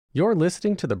You're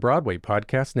listening to the Broadway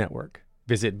Podcast Network.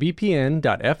 Visit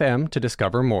bpn.fm to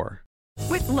discover more.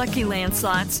 With Lucky Land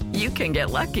Slots, you can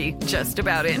get lucky just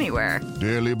about anywhere.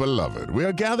 Dearly beloved, we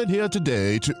are gathered here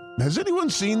today to... Has anyone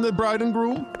seen the bride and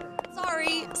groom?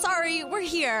 Sorry, we're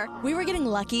here. We were getting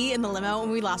lucky in the limo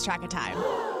and we lost track of time.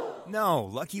 No,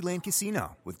 Lucky Land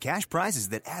Casino, with cash prizes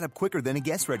that add up quicker than a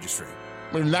guest registry.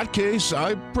 In that case,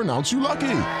 I pronounce you lucky.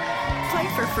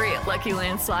 Play for free at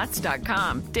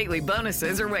LuckyLandSlots.com. Daily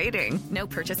bonuses are waiting. No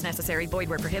purchase necessary. Void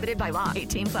where prohibited by law.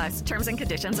 18+. Terms and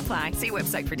conditions apply. See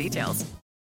website for details.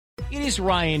 It is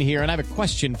Ryan here, and I have a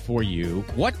question for you.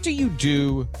 What do you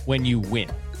do when you win?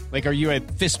 Like, are you a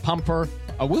fist pumper,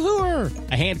 a woohooer,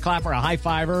 a hand clapper, a high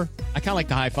fiver? I kind of like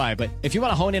the high five, but if you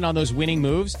want to hone in on those winning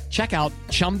moves, check out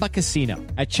Chumba Casino.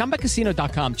 At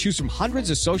ChumbaCasino.com, choose from hundreds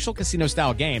of social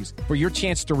casino-style games for your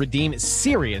chance to redeem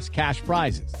serious cash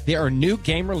prizes. There are new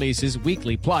game releases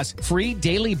weekly, plus free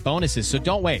daily bonuses, so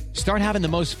don't wait. Start having the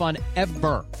most fun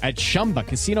ever at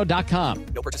ChumbaCasino.com.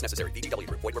 No purchase necessary. VGW.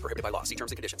 Void where prohibited by law. See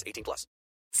terms and conditions. 18+.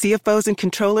 CFOs and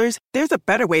controllers, there's a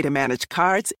better way to manage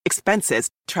cards, expenses,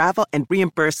 travel, and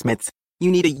reimbursements. You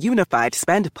need a unified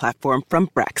spend platform from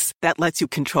Brex that lets you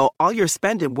control all your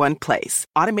spend in one place,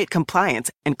 automate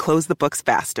compliance, and close the books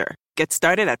faster. Get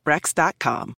started at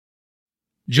Brex.com.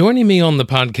 Joining me on the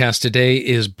podcast today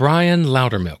is Brian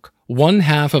Lowdermilk, one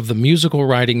half of the musical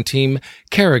writing team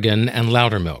Kerrigan and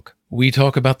Lowdermilk. We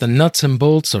talk about the nuts and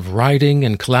bolts of writing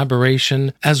and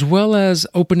collaboration, as well as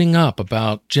opening up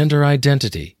about gender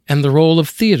identity and the role of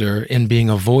theater in being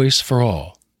a voice for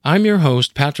all. I'm your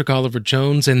host, Patrick Oliver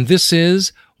Jones, and this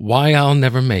is Why I'll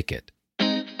Never Make It.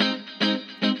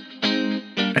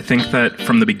 I think that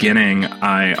from the beginning,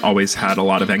 I always had a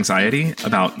lot of anxiety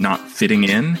about not fitting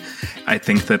in. I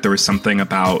think that there was something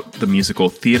about the musical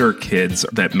theater kids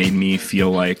that made me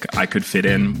feel like I could fit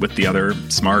in with the other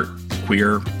smart,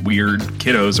 queer, weird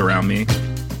kiddos around me.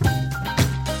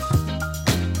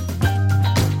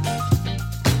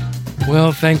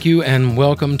 Well, thank you and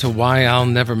welcome to Why I'll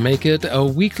Never Make It, a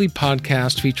weekly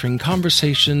podcast featuring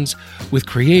conversations with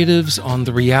creatives on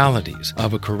the realities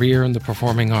of a career in the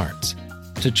performing arts.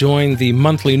 To join the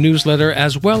monthly newsletter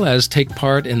as well as take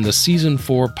part in the Season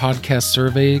 4 podcast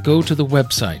survey, go to the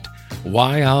website,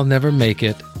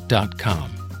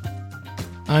 whyillnevermakeit.com.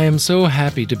 I am so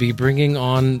happy to be bringing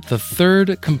on the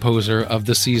third composer of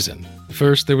the season.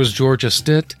 First, there was Georgia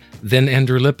Stitt, then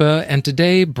Andrew Lippa, and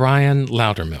today, Brian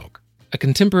Lowdermilk, a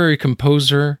contemporary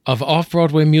composer of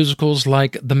off-Broadway musicals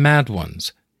like The Mad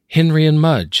Ones, Henry and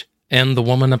Mudge, and The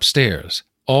Woman Upstairs,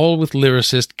 all with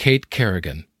lyricist Kate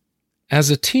Kerrigan. As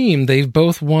a team, they've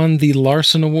both won the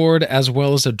Larson Award as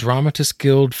well as a Dramatists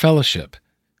Guild Fellowship.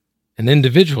 And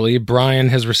individually, Brian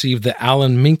has received the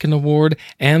Alan Menken Award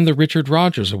and the Richard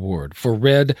Rogers Award for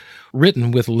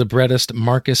written with librettist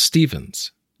Marcus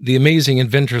Stevens. The Amazing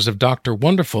Adventures of Dr.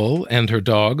 Wonderful and Her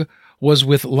Dog was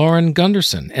with Lauren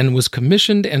Gunderson and was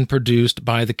commissioned and produced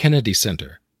by the Kennedy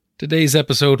Center. Today's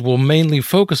episode will mainly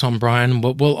focus on Brian,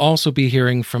 but we'll also be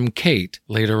hearing from Kate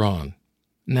later on.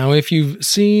 Now, if you've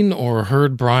seen or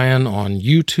heard Brian on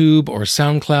YouTube or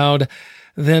SoundCloud,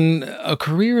 then a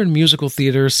career in musical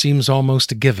theater seems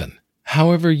almost a given.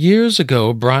 However, years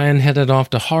ago, Brian headed off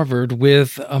to Harvard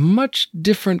with a much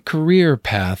different career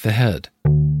path ahead.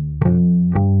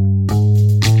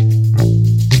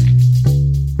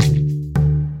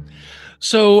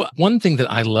 So one thing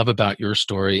that I love about your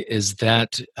story is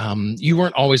that you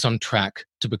weren't always on track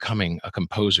to becoming a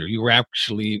composer. You were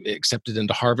actually accepted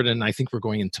into Harvard, and I think we're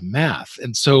going into math.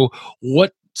 And so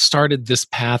what started this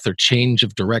path or change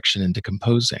of direction into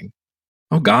composing?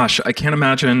 Oh gosh, I can't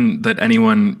imagine that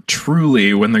anyone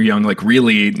truly, when they're young,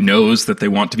 really knows that they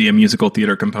want to be a musical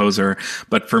theater composer.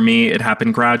 But for me, it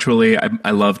happened gradually.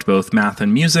 I loved both math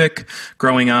and music.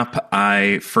 Growing up,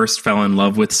 I first fell in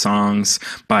love with songs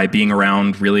by being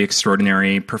around really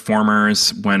extraordinary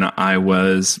performers when I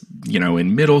was,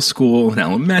 in middle school and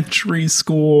elementary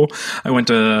school.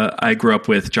 I grew up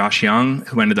with Josh Young,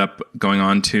 who ended up going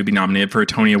on to be nominated for a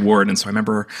Tony Award. And so I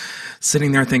remember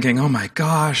sitting there thinking, oh my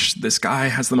gosh, this guy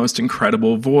has the most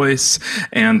incredible voice.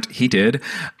 And he did.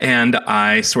 And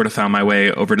I sort of found my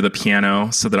way over to the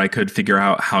piano so that I could figure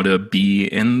out how to be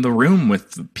in the room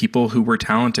with people who were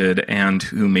talented and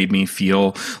who made me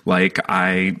feel like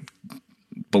I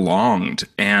belonged.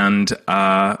 And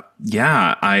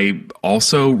I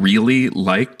also really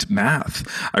liked math.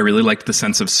 I really liked the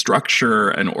sense of structure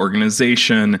and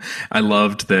organization. I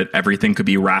loved that everything could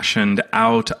be rationed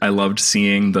out. I loved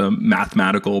seeing the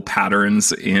mathematical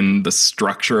patterns in the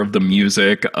structure of the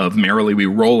music of Merrily We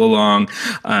Roll Along.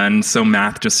 And so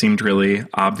math just seemed really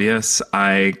obvious.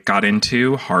 I got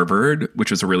into Harvard,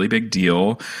 which was a really big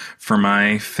deal for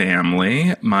my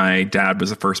family. My dad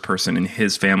was the first person in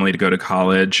his family to go to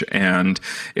college, and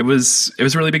it was a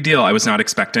really big deal. I was not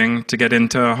expecting to get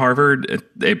into Harvard.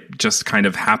 It just kind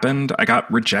of happened. I got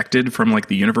rejected from like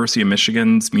the University of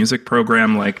Michigan's music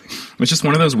program. Like, it was just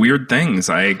one of those weird things.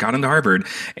 I got into Harvard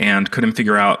and couldn't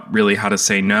figure out really how to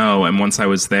say no. And once I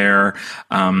was there,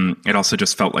 it also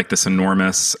just felt like this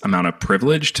enormous amount of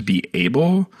privilege to be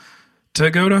able to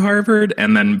go to Harvard,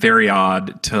 and then very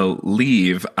odd to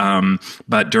leave.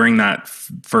 But during that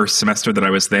first semester that I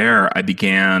was there, I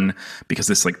began, because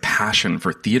this like passion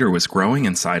for theater was growing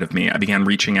inside of me, I began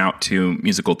reaching out to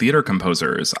musical theater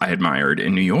composers I admired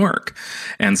in New York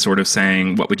and sort of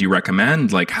saying, what would you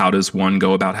recommend? Like, how does one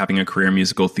go about having a career in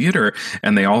musical theater?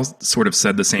 And they all sort of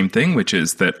said the same thing, which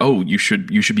is that, oh, you should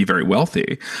be very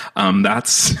wealthy.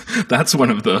 That's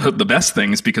one of the best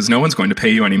things, because no one's going to pay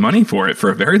you any money for it for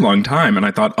a very long time. And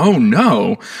I thought, oh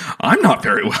no, I'm not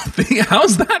very wealthy.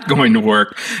 How's that going to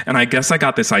work? And I guess I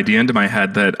got this idea into my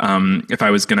head that if I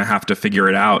was going to have to figure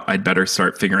it out, I'd better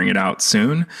start figuring it out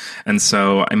soon. And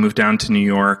so I moved down to New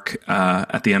York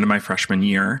at the end of my freshman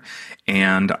year,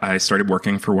 and I started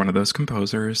working for one of those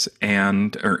composers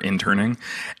or interning.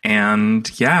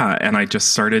 And I just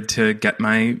started to get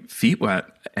my feet wet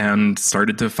and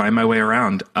started to find my way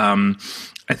around.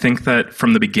 I think that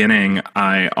from the beginning,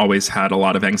 I always had a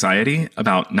lot of anxiety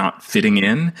about not fitting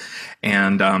in.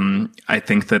 And I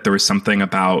think that there was something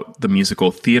about the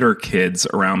musical theater kids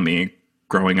around me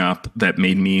growing up that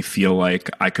made me feel like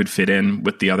I could fit in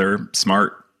with the other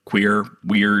smart, queer,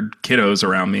 weird kiddos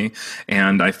around me.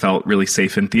 And I felt really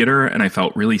safe in theater, and I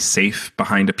felt really safe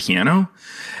behind a piano.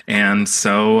 And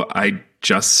so I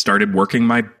just started working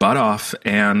my butt off,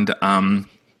 and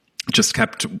just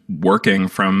kept working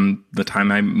from the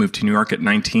time I moved to New York at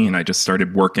 19. I just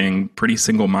started working pretty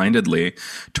single-mindedly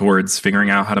towards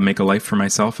figuring out how to make a life for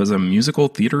myself as a musical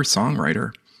theater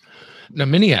songwriter. Now,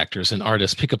 many actors and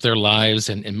artists pick up their lives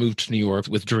and move to New York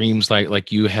with dreams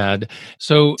like you had.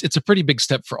 So it's a pretty big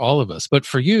step for all of us. But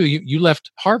for you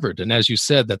left Harvard. And as you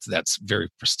said, that's very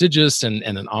prestigious and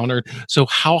an honor. So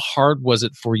how hard was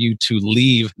it for you to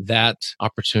leave that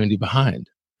opportunity behind?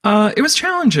 It was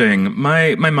challenging.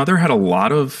 My mother had a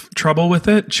lot of trouble with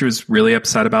it. She was really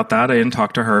upset about that. I didn't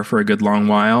talk to her for a good long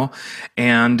while.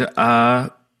 And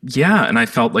and I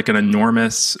felt like an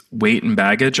enormous weight and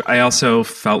baggage. I also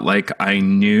felt like I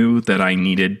knew that I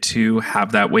needed to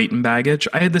have that weight and baggage.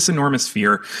 I had this enormous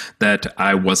fear that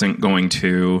I wasn't going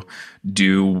to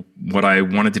do what I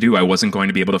wanted to do. I wasn't going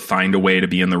to be able to find a way to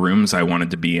be in the rooms I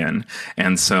wanted to be in.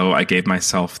 And so I gave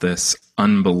myself this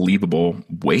unbelievable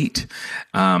weight.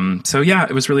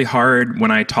 It was really hard when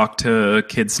I talk to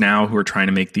kids now who are trying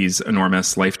to make these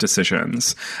enormous life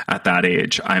decisions at that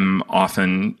age. I'm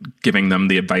often giving them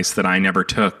the advice that I never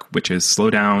took, which is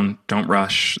slow down, don't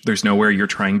rush. There's nowhere you're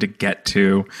trying to get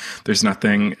to. There's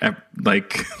nothing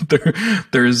like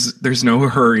there's no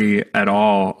hurry at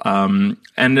all.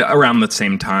 And around the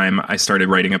same time, I started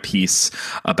writing a piece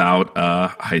about a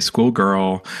high school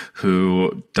girl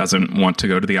who doesn't want to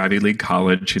go to the Ivy League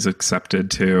college she's accepted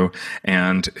to,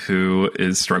 and who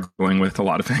is struggling with a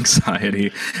lot of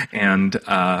anxiety. And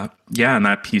and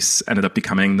that piece ended up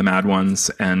becoming The Mad Ones,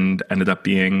 and ended up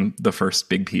being the first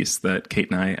big piece that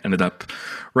Kate and I ended up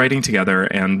writing together,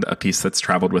 and a piece that's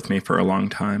traveled with me for a long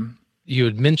time. You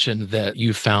had mentioned that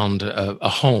you found a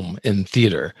home in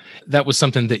theater. That was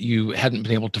something that you hadn't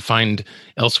been able to find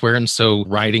elsewhere. And so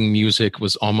writing music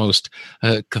was almost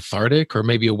cathartic, or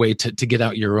maybe a way to get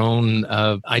out your own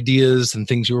ideas and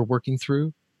things you were working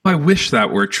through. I wish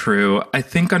that were true. I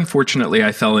think, unfortunately,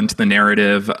 I fell into the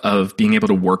narrative of being able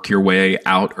to work your way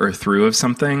out or through of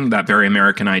something, that very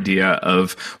American idea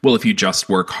of, well, if you just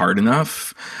work hard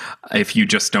enough, if you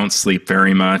just don't sleep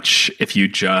very much, if you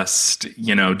just,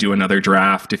 do another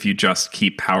draft, if you just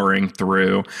keep powering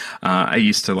through. I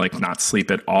used to not sleep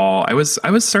at all. I was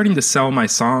starting to sell my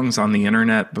songs on the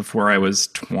internet before I was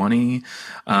 20.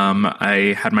 Kate and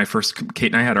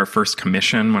I had our first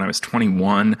commission when I was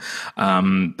 21.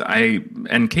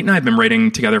 Kate and I have been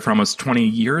writing together for almost 20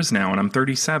 years now, and I'm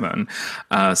 37.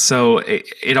 So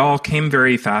it all came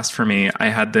very fast for me. I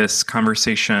had this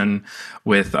conversation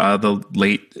with the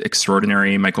late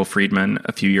extraordinary Michael Friedman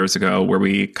a few years ago, where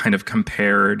we kind of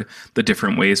compared the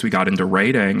different ways we got into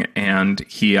writing. And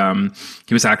he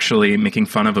was actually making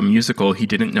fun of a musical he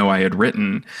didn't know I had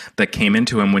written that came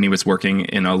into him when he was working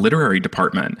in a literary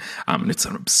department. And it's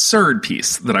an absurd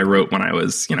piece that I wrote when I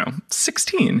was,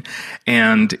 16.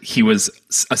 And he was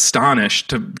astonished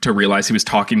to realize he was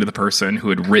talking to the person who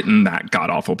had written that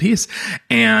god-awful piece.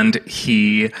 And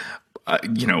he...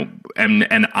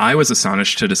 and I was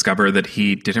astonished to discover that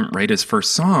he didn't write his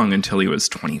first song until he was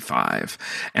 25.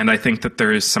 And I think that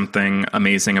there is something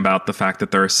amazing about the fact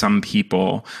that there are some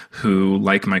people who,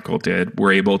 like Michael did,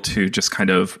 were able to just kind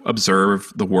of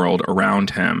observe the world around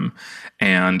him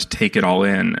and take it all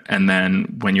in. And then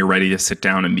when you're ready to sit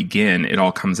down and begin, it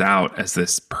all comes out as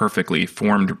this perfectly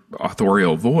formed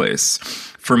authorial voice.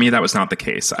 For me, that was not the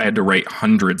case. I had to write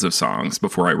hundreds of songs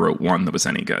before I wrote one that was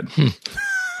any good.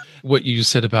 What you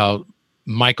said about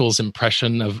Michael's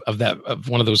impression of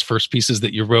one of those first pieces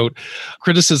that you wrote,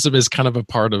 criticism is kind of a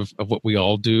part of what we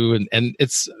all do. And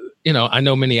it's, I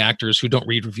know many actors who don't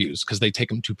read reviews because they take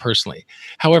them too personally.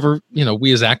 However,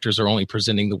 we as actors are only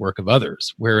presenting the work of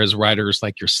others, whereas writers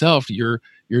like yourself, you're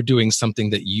doing something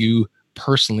that you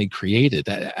personally created.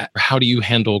 How do you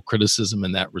handle criticism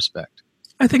in that respect?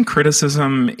 I think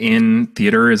criticism in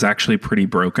theater is actually pretty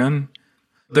broken.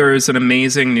 There's an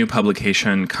amazing new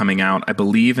publication coming out, I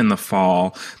believe in the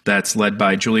fall, that's led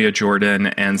by Julia Jordan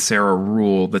and Sarah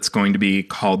Rule, that's going to be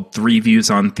called 3 Views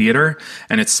on Theater.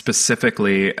 And it's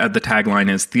specifically, the tagline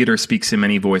is, "Theater speaks in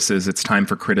many voices. It's time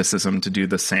for criticism to do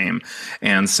the same."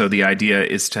 And so the idea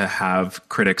is to have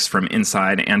critics from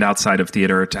inside and outside of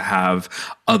theater, to have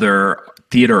other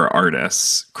theater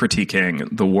artists critiquing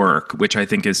the work, which I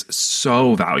think is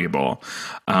so valuable.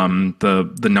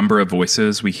 The number of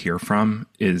voices we hear from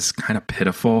is kind of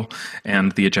pitiful,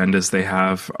 and the agendas they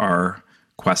have are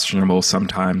questionable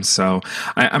sometimes. So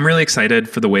I'm really excited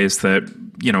for the ways that,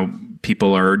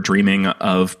 people are dreaming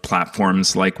of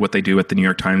platforms like what they do at the New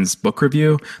York Times Book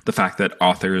Review, the fact that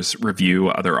authors review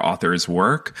other authors'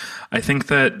 work. I think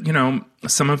that,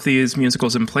 some of these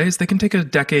musicals and plays, they can take a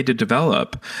decade to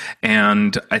develop.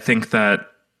 And I think that,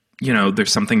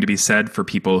 there's something to be said for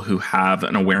people who have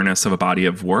an awareness of a body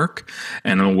of work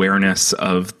and an awareness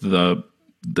of the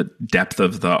depth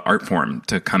of the art form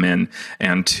to come in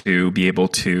and to be able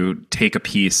to take a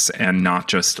piece and not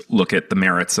just look at the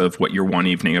merits of what your one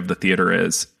evening of the theater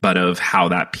is, but of how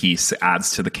that piece adds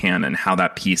to the canon, how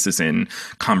that piece is in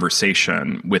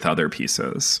conversation with other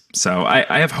pieces. So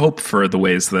I have hope for the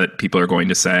ways that people are going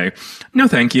to say, no,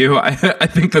 thank you. I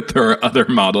think that there are other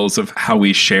models of how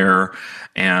we share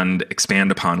and expand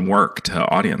upon work to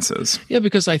audiences. Yeah,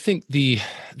 because I think the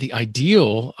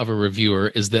ideal of a reviewer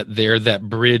is that they're that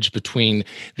bridge between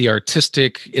the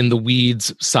artistic, in the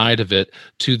weeds side of it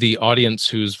to the audience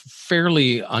who's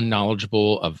fairly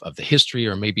unknowledgeable of the history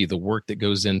or maybe the work that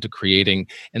goes into creating.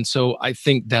 And so I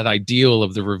think that ideal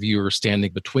of the reviewer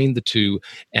standing between the two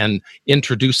and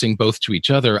introducing both to each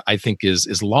other, I think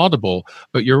is laudable.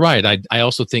 But you're right. I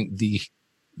also think the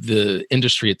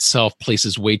industry itself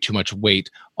places way too much weight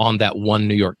on that one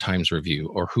New York Times review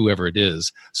or whoever it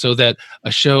is, so that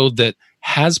a show that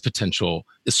has potential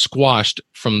is squashed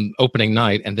from opening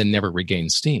night and then never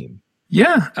regains steam.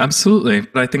 Yeah, absolutely.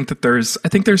 But I think that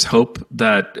there's hope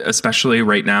that, especially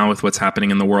right now with what's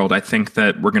happening in the world, I think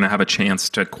that we're going to have a chance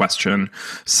to question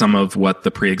some of what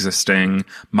the pre-existing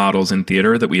models in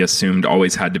theater that we assumed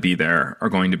always had to be there are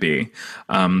going to be.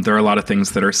 There are a lot of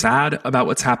things that are sad about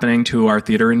what's happening to our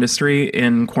theater industry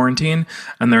in quarantine.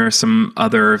 And there are some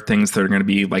other things that are going to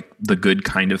be like the good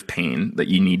kind of pain that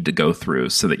you need to go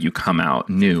through so that you come out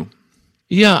new.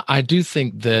 Yeah, I do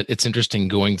think that it's interesting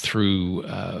going through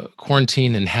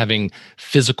quarantine and having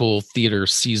physical theater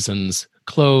seasons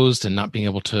closed and not being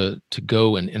able to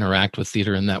go and interact with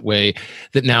theater in that way,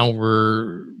 that now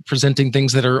we're presenting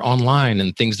things that are online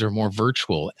and things that are more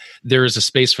virtual. There is a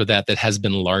space for that has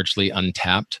been largely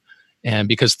untapped. And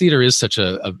because theater is such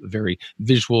a very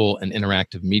visual and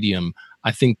interactive medium,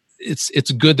 I think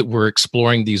it's good that we're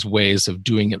exploring these ways of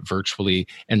doing it virtually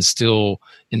and still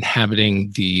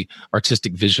inhabiting the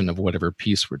artistic vision of whatever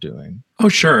piece we're doing. Oh,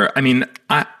 sure. I mean,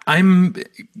 I'm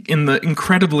in the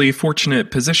incredibly fortunate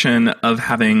position of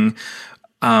having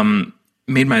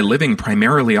made my living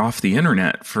primarily off the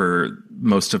internet for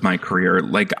most of my career.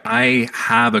 Like, I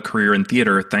have a career in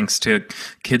theater thanks to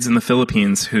kids in the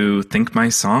Philippines who think my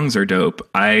songs are dope.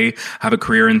 I have a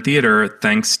career in theater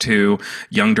thanks to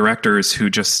young directors who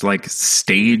just like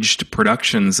staged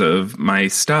productions of my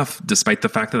stuff despite the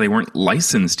fact that they weren't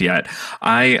licensed yet.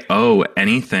 I owe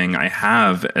anything I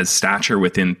have as stature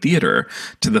within theater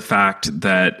to the fact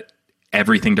that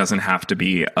everything doesn't have to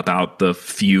be about the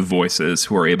few voices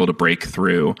who are able to break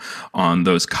through on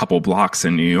those couple blocks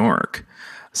in New York.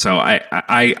 So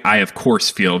I of course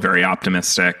feel very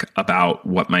optimistic about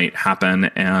what might happen.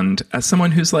 And as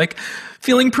someone who's like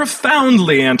feeling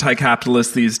profoundly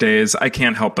anti-capitalist these days, I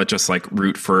can't help but just like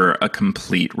root for a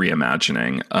complete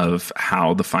reimagining of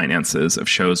how the finances of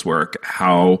shows work,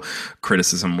 how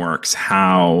criticism works,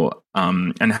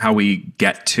 and how we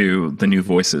get to the new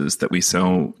voices that we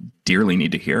so dearly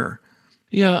need to hear.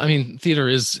 Yeah, I mean, theater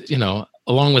is,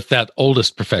 along with that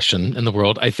oldest profession in the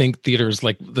world, I think theater is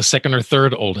like the second or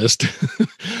third oldest.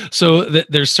 So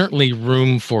there's certainly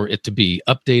room for it to be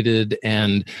updated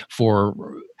and for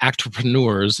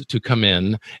entrepreneurs to come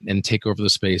in and take over the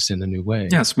space in a new way.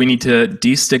 Yes, we need to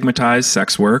destigmatize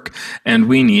sex work, and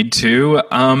we need to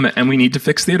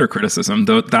fix theater criticism.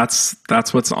 Though that's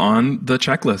what's on the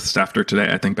checklist after today,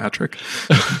 I think, Patrick.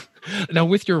 Now,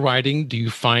 with your writing, do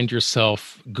you find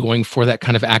yourself going for that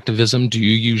kind of activism? Do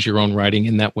you use your own writing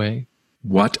in that way?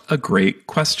 What a great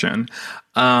question.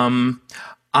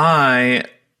 I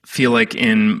feel like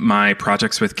in my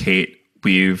projects with Kate,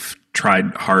 we've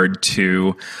tried hard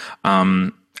to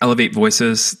elevate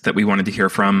voices that we wanted to hear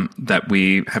from, that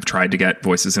we have tried to get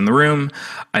voices in the room.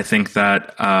 I think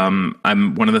that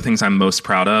one of the things I'm most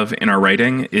proud of in our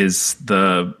writing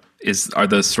are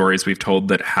the stories we've told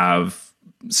that have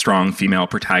strong female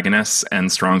protagonists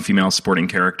and strong female supporting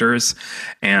characters.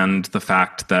 And the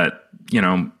fact that,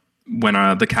 when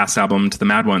the cast album To the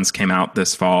Mad Ones came out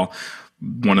this fall,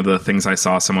 one of the things I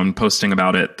saw someone posting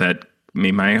about it that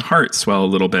made my heart swell a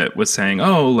little bit was saying,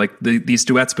 these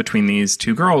duets between these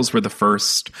two girls were the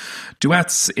first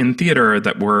duets in theater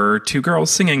that were two girls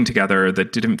singing together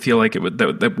that didn't feel like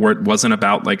that wasn't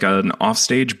about like an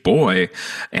offstage boy.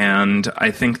 And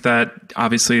I think that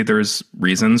obviously there's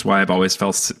reasons why I've always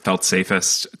felt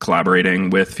safest collaborating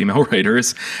with female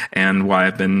writers and why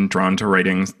I've been drawn to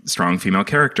writing strong female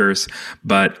characters.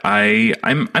 But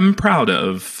I'm proud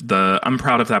of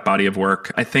that body of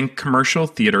work. I think commercial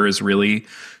theater is really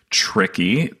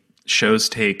tricky. Shows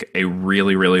take a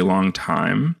really, really long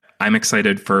time. I'm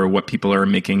excited for what people are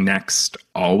making next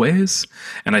always.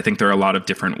 And I think there are a lot of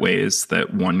different ways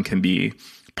that one can be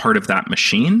part of that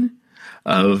machine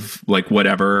of like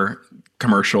whatever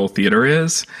commercial theater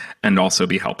is and also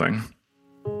be helping.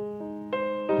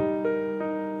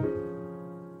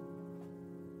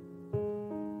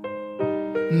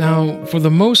 Now, for the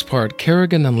most part,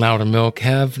 Kerrigan and Lowdermilk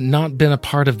have not been a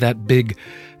part of that big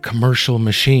commercial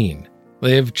machine.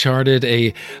 They have charted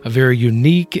a very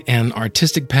unique and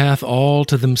artistic path all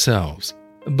to themselves.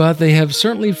 But they have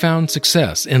certainly found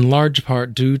success, in large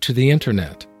part due to the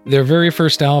internet. Their very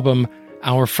first album,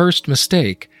 Our First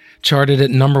Mistake, charted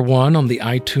at #1 on the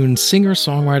iTunes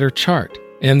singer-songwriter chart,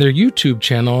 and their YouTube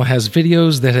channel has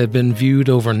videos that have been viewed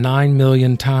over 9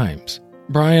 million times.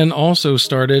 Brian also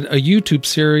started a YouTube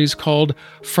series called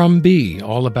From B,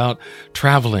 all about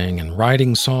traveling and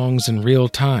writing songs in real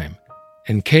time.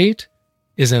 And Kate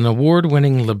is an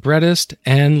award-winning librettist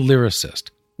and lyricist,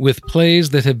 with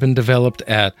plays that have been developed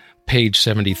at Page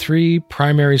 73,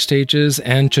 Primary Stages,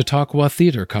 and Chautauqua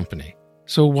Theater Company.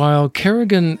 So while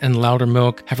Kerrigan and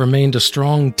Lowdermilk have remained a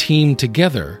strong team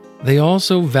together, they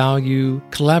also value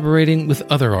collaborating with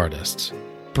other artists,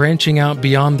 branching out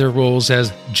beyond their roles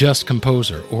as just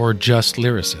composer or just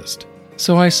lyricist.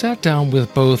 So I sat down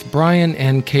with both Brian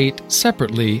and Kate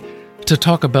separately to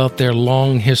talk about their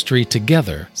long history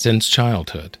together since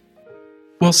childhood.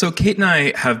 Well, so Kate and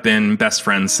I have been best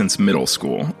friends since middle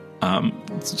school.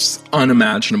 It's just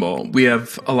unimaginable. We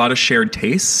have a lot of shared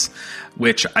tastes,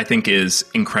 which I think is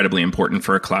incredibly important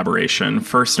for a collaboration.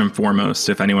 First and foremost,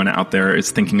 if anyone out there is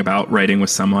thinking about writing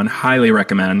with someone, highly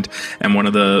recommend. And one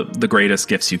of the greatest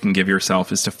gifts you can give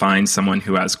yourself is to find someone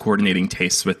who has coordinating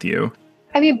tastes with you.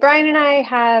 I mean, Brian and I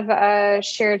have a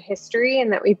shared history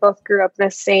in that we both grew up in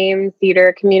the same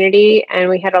theater community, and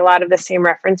we had a lot of the same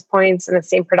reference points and the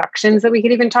same productions that we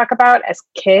could even talk about as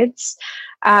kids,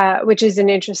 which is an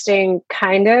interesting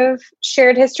kind of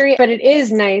shared history. But it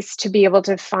is nice to be able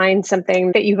to find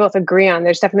something that you both agree on.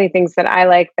 There's definitely things that I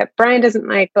like that Brian doesn't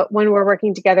like, but when we're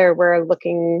working together, we're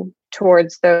looking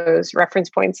towards those reference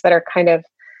points that are kind of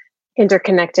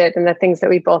interconnected and the things that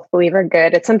we both believe are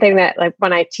good. It's something that, like,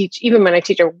 when I teach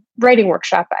a writing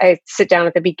workshop, I sit down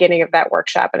at the beginning of that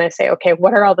workshop and I say, okay,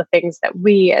 what are all the things that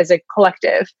we as a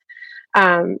collective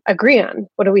agree on?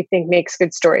 What do we think makes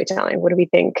good storytelling? What do we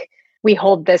think we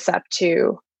hold this up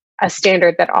to a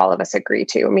standard that all of us agree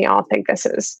to, and we all think this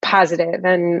is positive?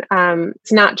 And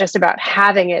it's not just about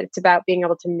having it, it's about being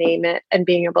able to name it and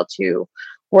being able to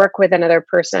work with another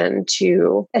person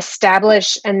to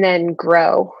establish and then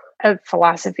grow a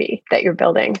philosophy that you're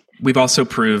building. We've also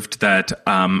proved that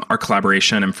our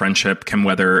collaboration and friendship can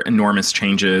weather enormous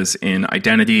changes in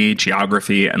identity,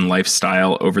 geography, and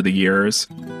lifestyle over the years.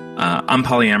 I'm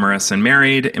polyamorous and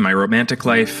married in my romantic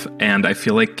life, and I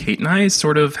feel like Kate and I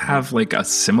sort of have like a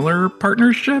similar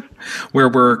partnership where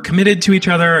we're committed to each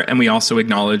other, and we also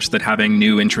acknowledge that having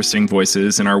new interesting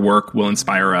voices in our work will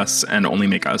inspire us and only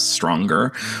make us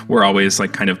stronger. We're always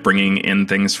like kind of bringing in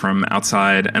things from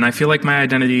outside, and I feel like my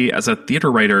identity as a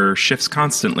theater writer shifts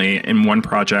constantly. In one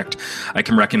project, I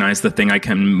can recognize the thing I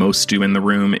can most do in the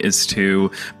room is to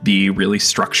be really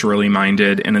structurally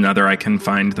minded. In another, I can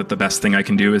find that the best thing I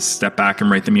can do is step back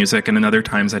and write the music. And in other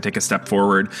times, I take a step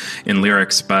forward in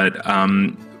lyrics. But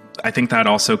I think that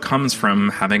also comes from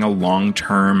having a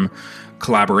long-term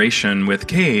collaboration with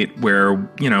Kate where,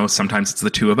 you know, sometimes it's the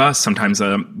two of us. Sometimes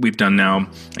we've done now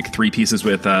like 3 pieces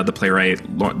with the playwright,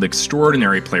 the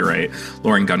extraordinary playwright,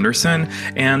 Lauren Gunderson.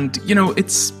 And, you know,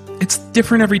 it's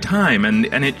different every time, and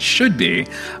it should be.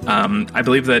 I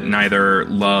believe that neither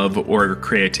love or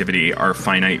creativity are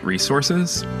finite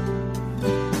resources.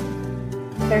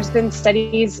 There's been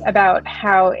studies about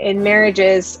how in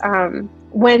marriages,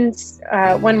 when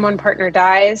one partner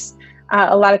dies,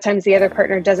 a lot of times the other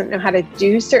partner doesn't know how to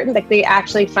do certain, like they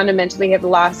actually fundamentally have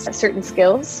lost certain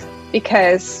skills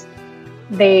because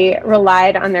they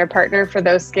relied on their partner for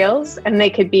those skills. And they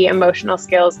could be emotional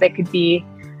skills. They could be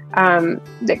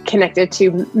connected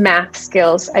to math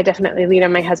skills. I definitely lean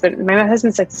on my husband. My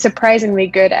husband's like surprisingly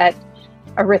good at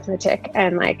arithmetic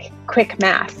and like quick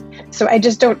math. So I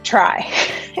just don't try.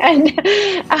 And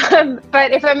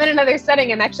but if I'm in another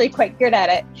setting, I'm actually quite good at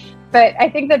it. But I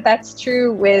think that that's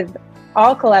true with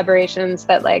all collaborations,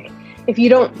 that like if you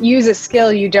don't use a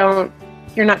skill, you're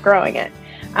not growing it.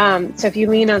 So if you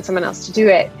lean on someone else to do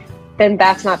it, then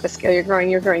that's not the skill you're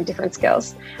growing different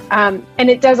skills. And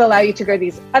it does allow you to grow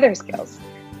these other skills.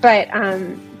 But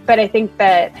I think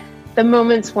that the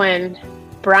moments when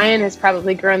Brian has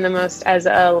probably grown the most as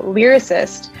a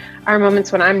lyricist are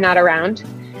moments when I'm not around.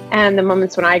 And the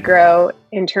moments when I grow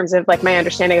in terms of like my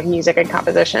understanding of music and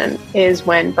composition is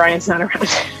when Brian's not around.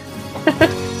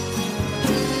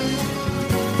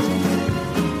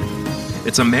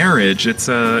 It's a marriage. It's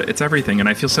everything. And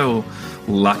I feel so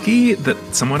lucky that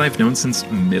someone I've known since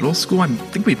middle school, I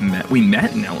think we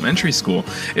met in elementary school.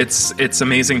 It's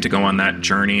amazing to go on that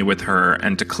journey with her,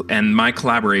 and my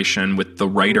collaboration with the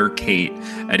writer Kate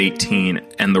at 18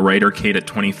 and the writer Kate at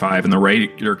 25 and the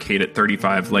writer Kate at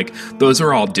 35, like those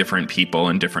are all different people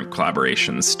and different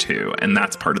collaborations too. And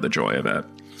that's part of the joy of it.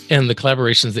 And the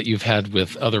collaborations that you've had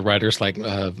with other writers like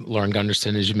Lauren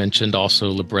Gunderson, as you mentioned, also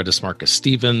librettist Marcus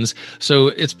Stevens. So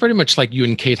it's pretty much like you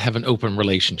and Kate have an open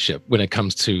relationship when it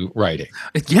comes to writing.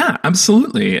 Yeah,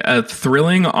 absolutely. A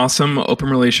thrilling, awesome, open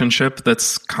relationship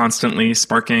that's constantly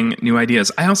sparking new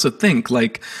ideas. I also think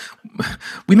like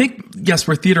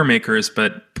we're theater makers,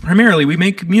 but primarily we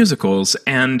make musicals,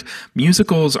 and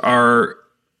musicals are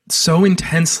so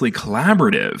intensely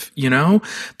collaborative, you know?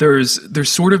 There's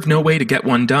sort of no way to get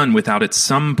one done without at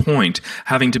some point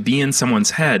having to be in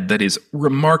someone's head that is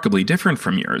remarkably different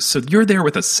from yours. So you're there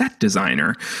with a set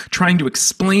designer trying to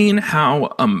explain how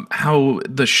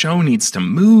the show needs to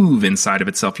move inside of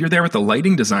itself. You're there with a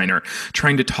lighting designer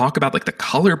trying to talk about like the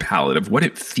color palette of what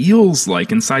it feels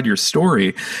like inside your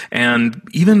story. And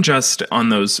even just on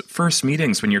those first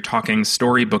meetings when you're talking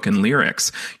storybook and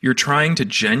lyrics, you're trying to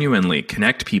genuinely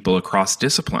connect people across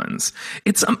disciplines.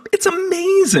 It's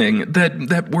amazing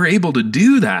that we're able to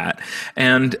do that.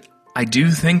 And I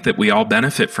do think that we all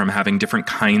benefit from having different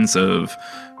kinds of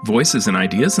voices and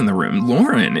ideas in the room.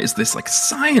 Lauren is this like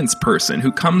science person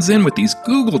who comes in with these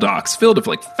Google Docs filled with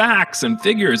like facts and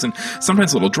figures and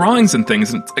sometimes little drawings and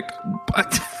things. And it's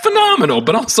like phenomenal,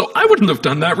 but also I wouldn't have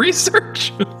done that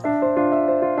research.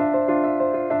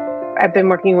 I've been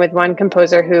working with one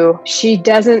composer who she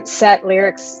doesn't set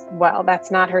lyrics well.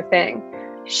 That's not her thing.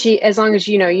 As long as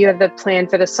you have the plan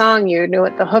for the song, you know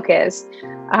what the hook is,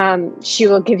 she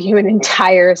will give you an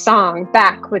entire song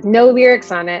back with no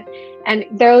lyrics on it. And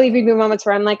there'll even be moments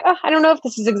where I'm like, oh, I don't know if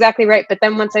this is exactly right. But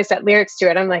then once I set lyrics to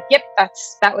it, I'm like, yep,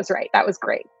 that was right. That was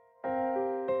great.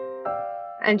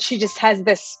 And she just has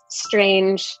this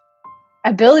strange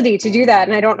ability to do that.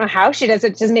 And I don't know how she does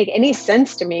it. It doesn't make any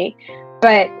sense to me,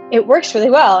 but it works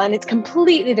really well. And it's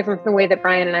completely different from the way that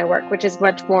Brian and I work, which is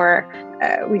much more,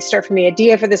 we start from the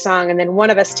idea for the song, and then one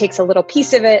of us takes a little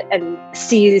piece of it and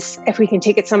sees if we can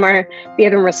take it somewhere. The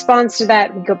other one responds to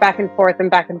that. We go back and forth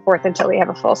until we have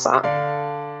a full song.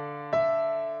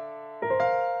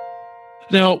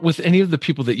 Now, with any of the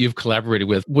people that you've collaborated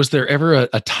with, was there ever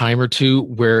a time or two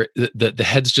where the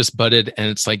heads just butted and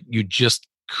it's like you just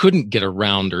couldn't get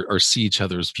around or see each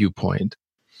other's viewpoint?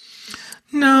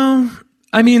 No.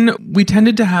 I mean, we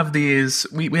tended to have these,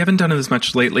 we haven't done it as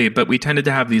much lately, but we tended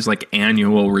to have these like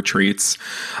annual retreats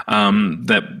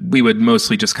that we would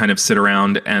mostly just kind of sit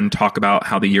around and talk about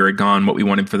how the year had gone, what we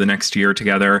wanted for the next year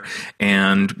together,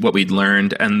 and what we'd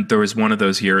learned. And there was one of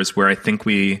those years where I think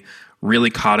we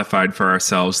really codified for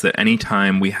ourselves that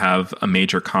anytime we have a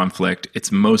major conflict,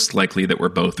 it's most likely that we're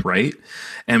both right.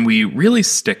 And we really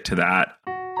stick to that.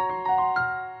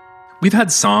 We've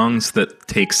had songs that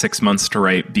take 6 months to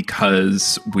write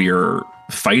because we're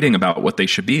fighting about what they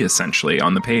should be, essentially,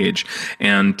 on the page.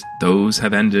 And those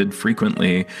have ended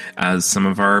frequently as some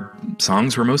of our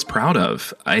songs we're most proud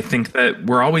of. I think that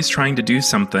we're always trying to do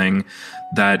something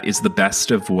that is the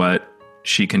best of what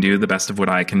she can do, the best of what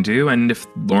I can do. And if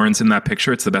Lauren's in that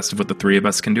picture, it's the best of what the three of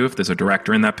us can do. If there's a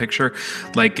director in that picture,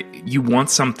 like, you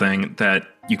want something that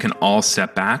you can all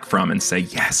step back from and say,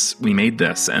 yes, we made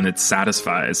this, and it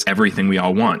satisfies everything we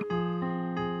all want.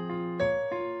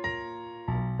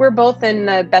 We're both in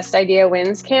the best idea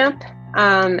wins camp,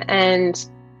 and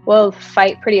we'll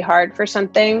fight pretty hard for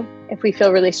something if we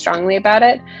feel really strongly about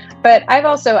it. But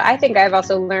I think I've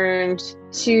also learned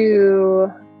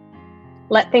to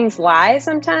let things lie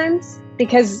sometimes,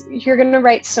 because you're going to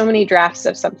write so many drafts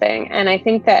of something. And I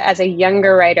think that as a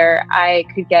younger writer, I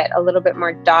could get a little bit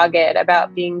more dogged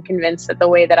about being convinced that the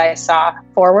way that I saw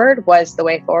forward was the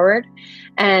way forward.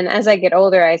 And as I get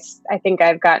older, I think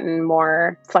I've gotten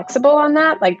more flexible on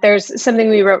that. Like, there's something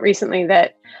we wrote recently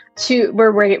that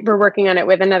we're working on it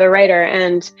with another writer,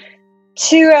 and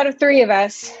 2 out of 3 of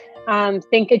us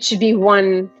think it should be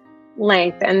one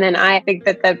length, and then I think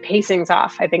that the pacing's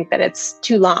off. I think that it's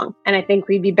too long, and I think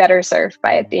we'd be better served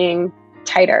by it being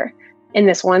tighter in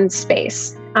this one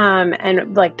space,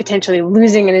 and like potentially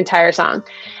losing an entire song.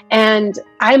 And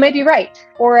I might be right,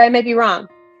 or I might be wrong,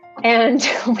 and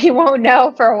we won't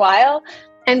know for a while.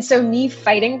 And so me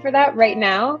fighting for that right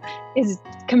now is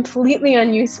completely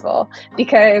unuseful,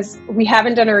 because we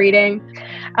haven't done a reading.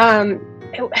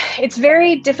 It's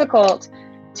very difficult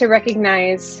to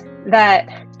recognize that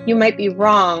you might be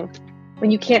wrong when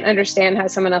you can't understand how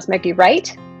someone else might be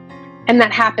right. And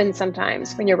that happens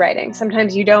sometimes when you're writing.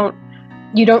 Sometimes you don't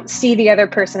see the other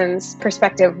person's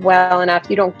perspective well enough.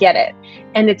 You don't get it.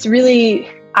 And it's really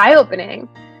eye-opening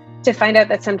to find out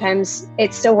that sometimes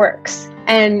it still works.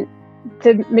 And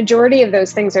the majority of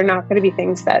those things are not going to be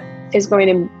things that is going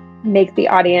to make the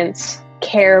audience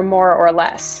care more or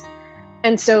less.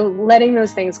 And so letting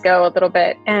those things go a little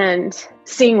bit and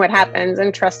seeing what happens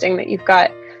and trusting that you've got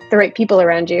the right people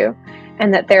around you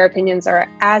and that their opinions are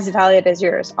as valid as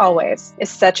yours always is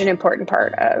such an important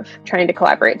part of trying to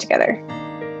collaborate together.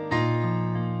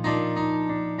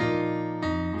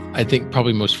 I think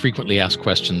probably most frequently asked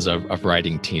questions of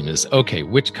writing team is, okay,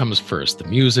 which comes first, the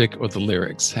music or the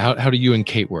lyrics? How do you and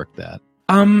Kate work that?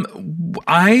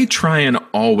 I try and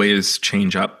always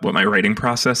change up what my writing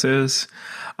process is.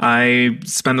 I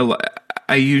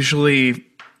usually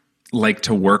like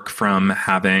to work from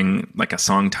having like a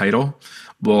song title.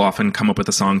 We'll often come up with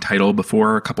a song title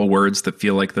before a couple words that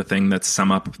feel like the thing that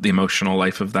sum up the emotional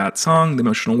life of that song, the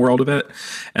emotional world of it.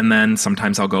 And then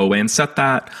sometimes I'll go away and set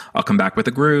that. I'll come back with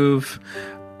a groove.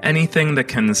 Anything that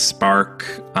can spark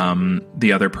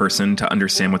the other person to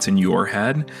understand what's in your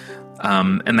head.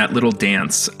 And that little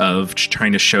dance of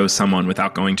trying to show someone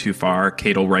without going too far.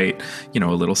 Kate will write, a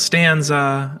little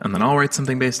stanza, and then I'll write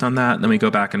something based on that, and then we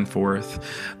go back and forth.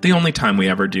 The only time we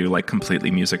ever do like completely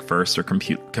music first or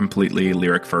completely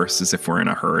lyric first is if we're in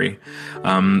a hurry.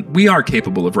 We are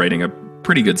capable of writing a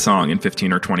pretty good song in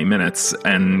 15 or 20 minutes,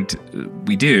 and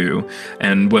we do.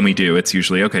 And when we do, it's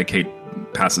usually, okay, Kate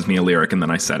passes me a lyric and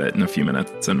then I set it in a few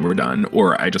minutes and we're done.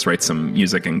 Or I just write some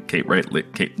music and Kate,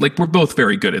 like, we're both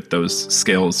very good at those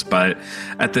skills. But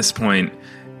at this point,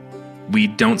 we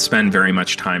don't spend very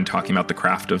much time talking about the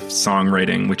craft of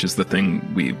songwriting, which is the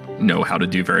thing we know how to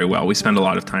do very well. We spend a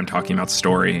lot of time talking about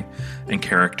story and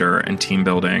character and team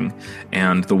building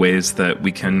and the ways that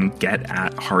we can get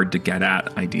at hard to get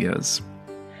at ideas.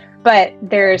 But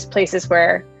there's places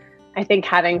where I think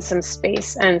having some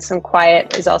space and some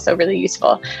quiet is also really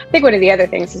useful. I think one of the other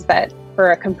things is that for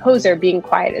a composer, being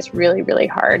quiet is really, really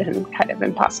hard and kind of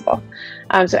impossible.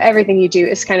 So everything you do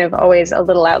is kind of always a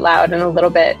little out loud and a little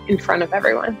bit in front of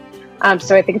everyone.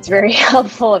 So I think it's very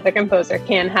helpful if a composer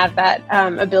can have that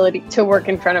ability to work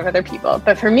in front of other people.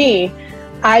 But for me,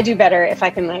 I do better if I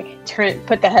can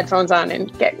put the headphones on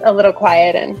and get a little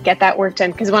quiet and get that work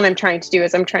done. Because what I'm trying to do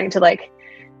is I'm trying to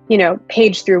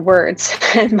page through words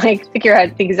and figure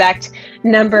out the exact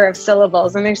number of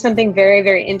syllables. And there's something very,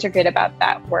 very intricate about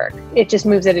that work. It just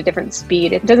moves at a different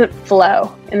speed. It doesn't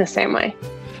flow in the same way.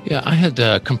 Yeah, I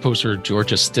had composer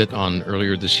Georgia Stitt on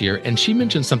earlier this year, and she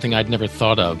mentioned something I'd never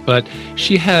thought of, but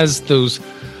she has those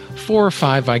 4 or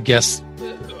 5, I guess,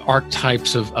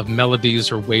 archetypes of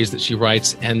melodies or ways that she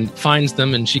writes and finds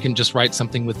them, and she can just write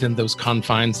something within those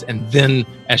confines, and then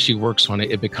as she works on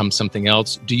it, it becomes something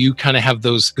else. Do you kind of have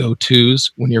those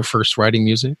go-tos when you're first writing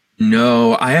music?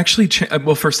 No, I actually,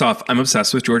 well, first off, I'm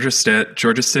obsessed with Georgia Stitt.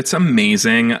 Georgia Stitt's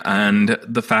amazing. And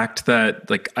the fact that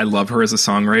I love her as a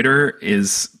songwriter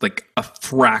is a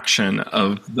fraction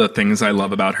of the things I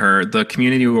love about her. The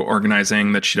community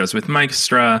organizing that she does with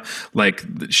Maestra,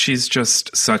 she's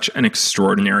just such an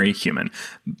extraordinary human.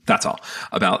 That's all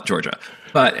about Georgia.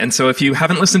 And so if you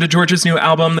haven't listened to Georgia's new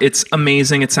album, it's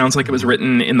amazing. It sounds like it was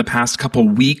written in the past couple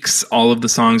weeks. All of the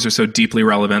songs are so deeply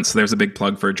relevant. So there's a big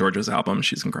plug for Georgia's album.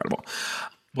 She's incredible.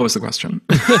 What was the question?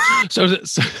 So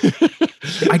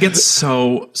I get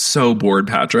so bored,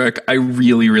 Patrick. I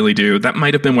really, really do. That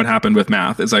might have been what happened with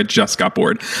math, is I just got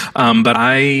bored. But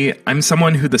I'm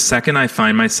someone who the second I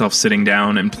find myself sitting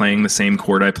down and playing the same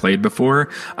chord I played before,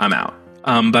 I'm out.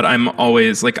 But I'm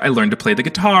always I learned to play the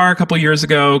guitar a couple years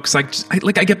ago because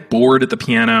I get bored at the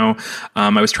piano. I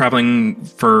was traveling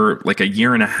for a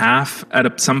year and a half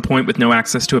at some point with no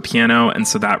access to a piano. And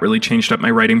so that really changed up my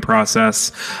writing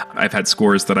process. I've had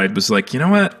scores that I was you know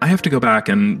what? I have to go back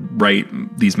and write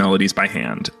these melodies by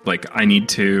hand. I need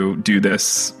to do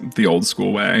this the old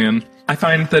school way. And I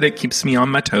find that it keeps me on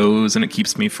my toes and it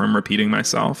keeps me from repeating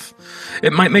myself.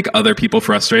 It might make other people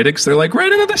frustrated because they're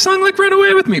write another song right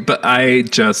away with me. But I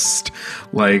just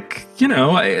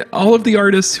all of the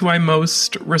artists who I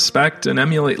most respect and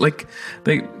emulate,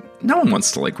 no one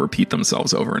wants to repeat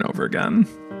themselves over and over again.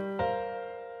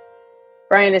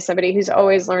 Brian is somebody who's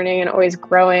always learning and always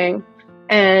growing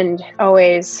and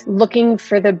always looking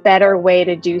for the better way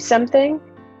to do something,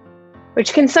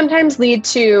 which can sometimes lead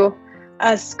to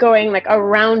us going a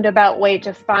roundabout way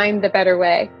to find the better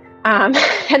way. And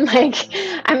I'm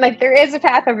there is a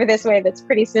path over this way that's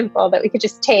pretty simple that we could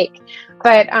just take.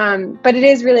 But it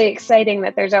is really exciting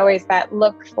that there's always that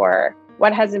look for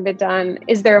what hasn't been done.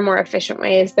 Is there a more efficient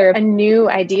way? Is there a new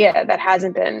idea that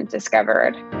hasn't been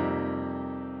discovered?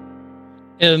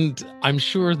 And I'm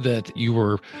sure that you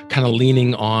were kind of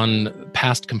leaning on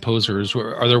past composers.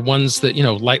 Are there ones that,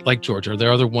 like George, are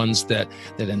there other ones that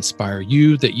inspire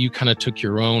you, that you kind of took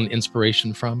your own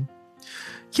inspiration from?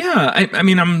 Yeah, I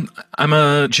mean, I'm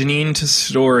a Janine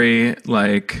Testori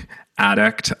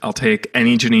addict. I'll take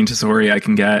any Janine Tesori I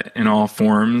can get in all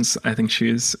forms. I think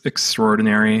she's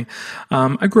extraordinary.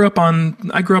 I grew up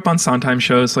on Sondheim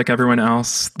shows like everyone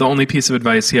else. The only piece of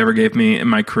advice he ever gave me in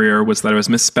my career was that I was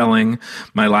misspelling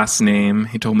my last name.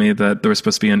 He told me that there was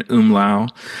supposed to be an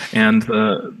umlaut, and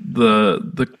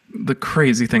the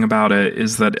crazy thing about it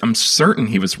is that I'm certain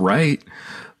he was right.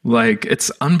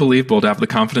 It's unbelievable to have the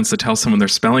confidence to tell someone they're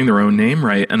spelling their own name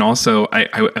right. And also,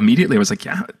 I immediately was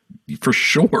yeah, for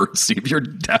sure, Steve, you're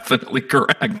definitely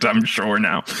correct. I'm sure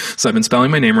now. So I've been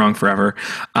spelling my name wrong forever.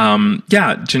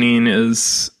 Yeah, Janine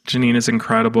is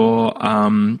incredible.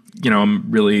 I'm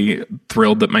really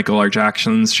thrilled that Michael R.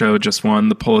 Jackson's show just won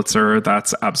the Pulitzer.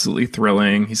 That's absolutely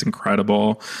thrilling. He's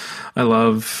incredible. I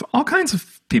love all kinds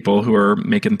of people who are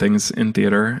making things in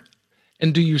theater.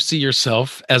 And do you see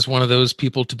yourself as one of those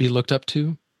people to be looked up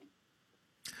to?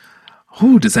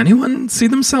 Oh, does anyone see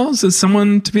themselves as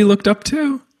someone to be looked up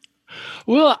to?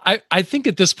 Well, I think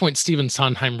at this point, Stephen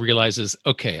Sondheim realizes,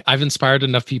 okay, I've inspired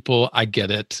enough people. I get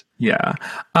it. Yeah.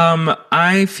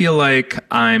 I feel like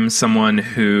I'm someone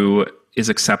who is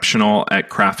exceptional at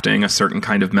crafting a certain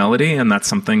kind of melody. And that's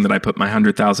something that I put my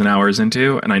 100,000 hours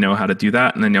into. And I know how to do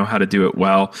that. And I know how to do it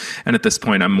well. And at this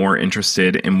point, I'm more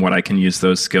interested in what I can use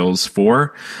those skills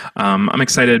for. I'm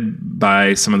excited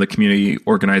by some of the community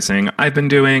organizing I've been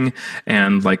doing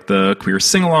and the queer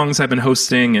sing-alongs I've been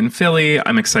hosting in Philly.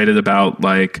 I'm excited about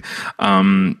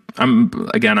I'm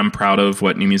proud of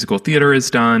what New Musical Theater has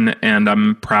done. And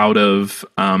I'm proud of,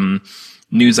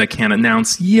 news I can't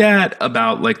announce yet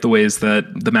about like the ways that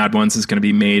the Mad Ones is going to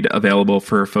be made available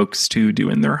for folks to do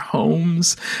in their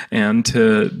homes, and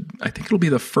I think it'll be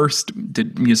the first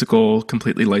musical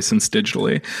completely licensed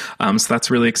digitally. So that's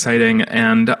really exciting.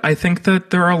 And I think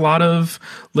that there are a lot of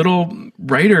little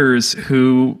writers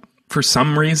who, for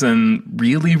some reason,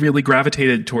 really, really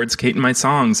gravitated towards Kate and my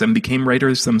songs and became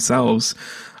writers themselves.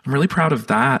 I'm really proud of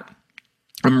that.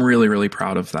 I'm really, really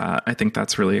proud of that. I think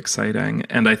that's really exciting.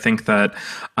 And I think that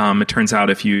it turns out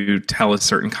if you tell a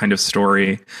certain kind of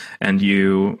story and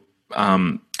you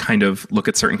kind of look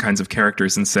at certain kinds of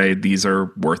characters and say, these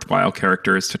are worthwhile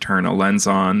characters to turn a lens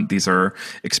on, these are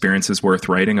experiences worth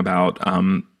writing about,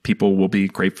 people will be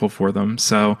grateful for them.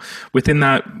 So within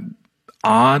that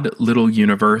odd little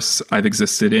universe I've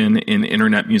existed in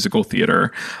internet musical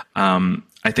theater,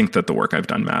 I think that the work I've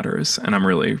done matters, and I'm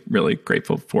really, really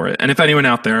grateful for it. And if anyone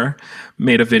out there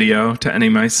made a video to any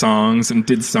of my songs and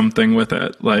did something with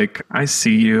it, like, I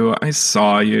see you, I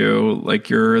saw you, like,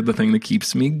 you're the thing that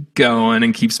keeps me going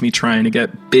and keeps me trying to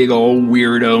get big old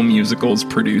weirdo musicals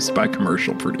produced by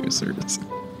commercial producers.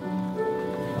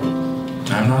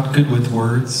 I'm not good with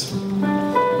words,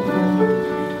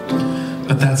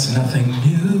 but that's nothing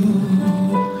new.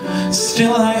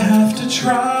 Still, I have to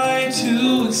try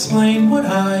to explain what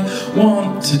I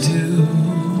want to do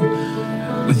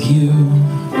with you.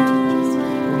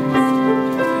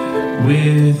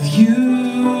 With you.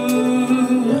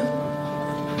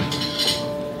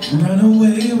 Run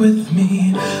away with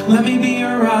me. Let me be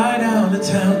your ride out of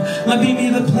town. Let me be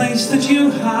the place that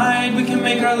you hide. We can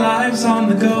make our lives on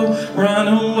the go. Run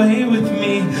away with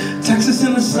me. Texas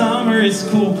in the summer is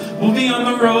cool. We'll be on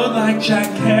the road like Jack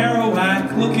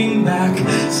Kerouac. Looking back,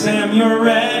 Sam, you're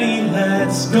ready.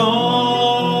 Let's go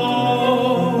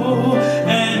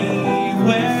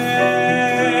anywhere.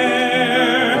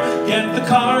 Get the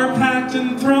car packed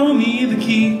and throw me the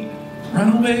key.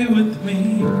 Run away with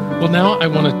me. Well, now I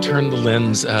want to turn the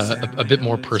lens a bit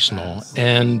more personal.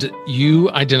 And you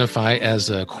identify as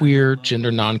a queer, gender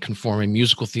non-conforming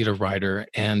musical theater writer,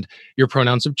 and your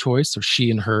pronouns of choice are she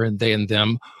and her and they and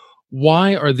them.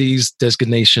 Why are these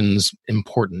designations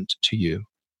important to you?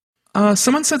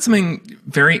 Someone said something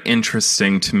very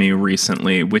interesting to me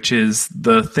recently, which is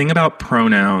the thing about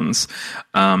pronouns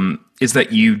is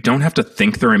that you don't have to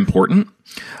think they're important.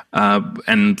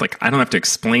 And like, I don't have to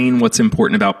explain what's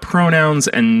important about pronouns,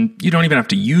 and you don't even have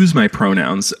to use my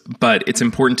pronouns, but it's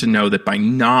important to know that by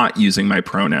not using my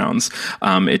pronouns,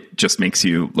 it just makes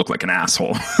you look like an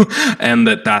asshole. And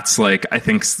that's like, I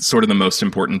think sort of the most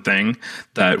important thing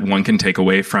that one can take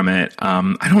away from it.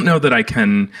 I don't know that I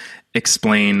can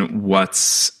explain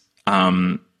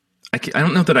I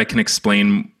don't know that I can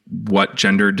explain what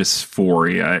gender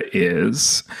dysphoria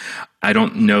is. I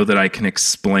don't know that I can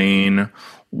explain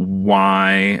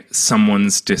why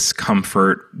someone's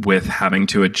discomfort with having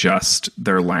to adjust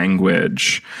their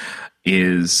language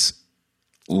is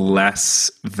less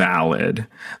valid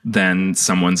than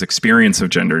someone's experience of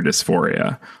gender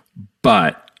dysphoria.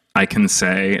 But I can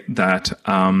say that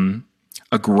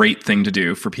a great thing to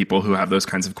do for people who have those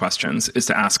kinds of questions is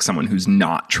to ask someone who's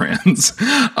not trans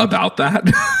about that.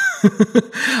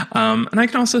 And I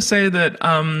can also say that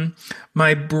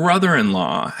my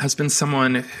brother-in-law has been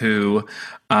someone who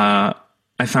I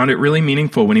found it really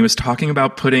meaningful when he was talking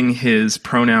about putting his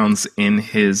pronouns in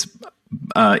his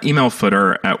email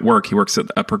footer at work. He works at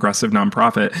a progressive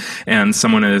nonprofit, and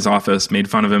someone at his office made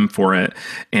fun of him for it.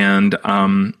 And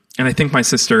I think my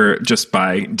sister, just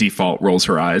by default, rolls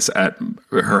her eyes at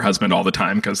her husband all the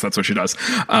time because that's what she does.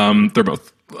 They're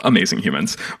both amazing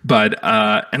humans. But,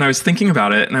 and I was thinking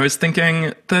about it, and I was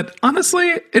thinking that,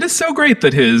 honestly, it is so great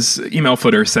that his email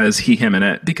footer says he, him in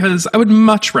it, because I would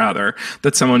much rather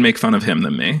that someone make fun of him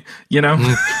than me, you know?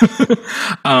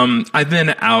 I've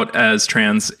been out as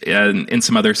trans in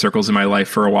some other circles in my life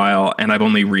for a while, and I've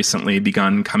only recently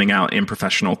begun coming out in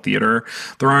professional theater.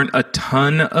 There aren't a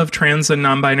ton of trans and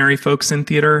non-binary folks in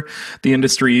theater. The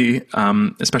industry,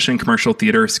 especially in commercial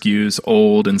theater, skews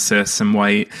old and cis and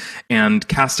white, and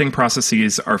casting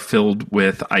processes are filled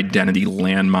with identity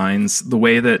landmines. The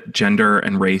way that gender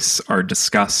and race are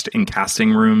discussed in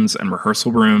casting rooms and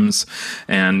rehearsal rooms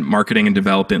and marketing and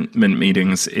development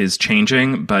meetings is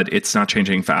changing, but it's not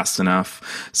changing fast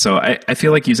enough. So I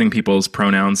feel like using people's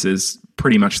pronouns is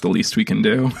pretty much the least we can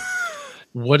do.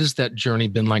 What has that journey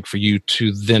been like for you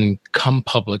to then come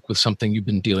public with something you've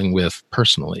been dealing with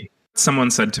personally?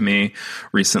 Someone said to me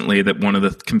recently that one of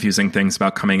the confusing things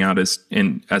about coming out as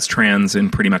trans in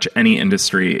pretty much any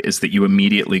industry is that you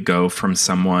immediately go from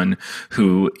someone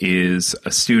who is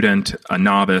a student, a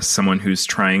novice, someone who's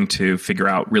trying to figure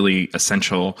out really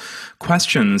essential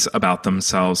questions about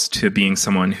themselves, to being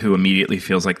someone who immediately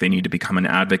feels like they need to become an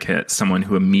advocate, someone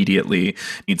who immediately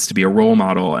needs to be a role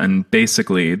model, and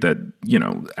basically that, you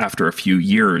know, after a few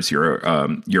years you're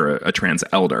a trans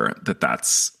elder.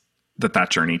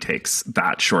 That journey takes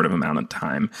that short of amount of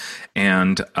time.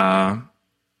 And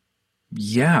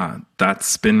yeah,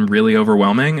 that's been really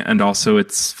overwhelming. And also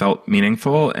it's felt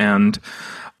meaningful. And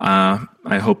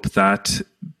I hope that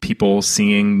people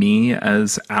seeing me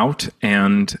as out,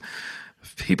 and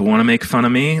if people want to make fun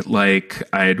of me, like,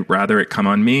 I'd rather it come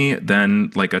on me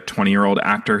than like a 20-year-old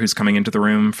actor who's coming into the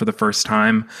room for the first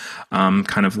time.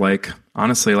 Kind of like,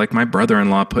 honestly, like my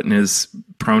brother-in-law putting his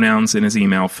pronouns in his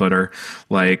email footer.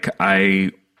 Like,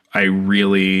 I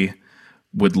really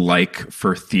would like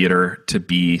for theater to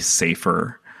be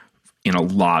safer in a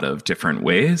lot of different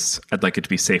ways. I'd like it to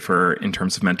be safer in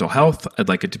terms of mental health. I'd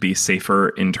like it to be safer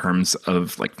in terms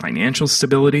of like financial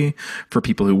stability for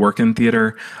people who work in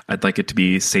theater. I'd like it to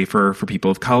be safer for people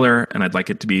of color, and I'd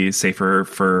like it to be safer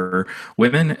for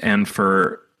women and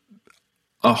for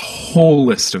a whole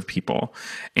list of people.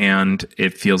 And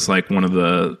it feels like one of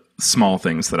the small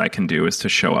things that I can do is to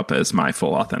show up as my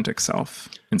full authentic self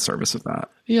in service of that.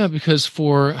 Yeah, because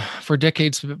for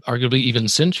decades, arguably even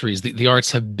centuries, the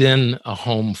arts have been a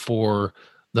home for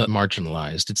the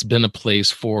marginalized. It's been a place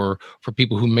for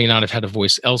people who may not have had a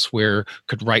voice elsewhere,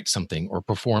 could write something or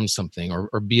perform something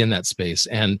or be in that space.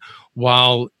 And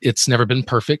while it's never been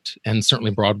perfect, and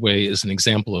certainly Broadway is an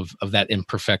example of that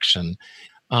imperfection,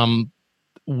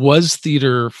 was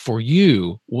theater for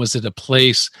you, was it a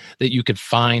place that you could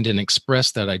find and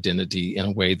express that identity in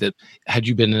a way that, had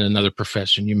you been in another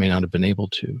profession, you may not have been able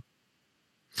to?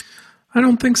 I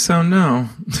don't think so, no.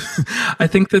 I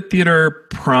think that theater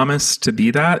promised to be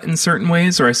that in certain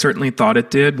ways, or I certainly thought it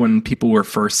did when people were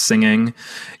first singing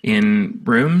in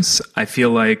rooms. I feel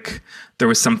like there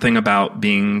was something about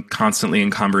being constantly in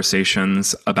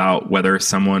conversations about whether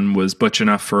someone was butch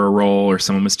enough for a role or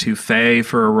someone was too fey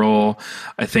for a role.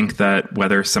 I think that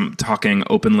talking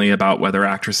openly about whether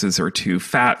actresses are too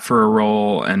fat for a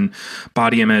role and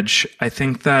body image, I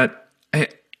think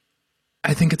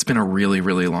it's been a really,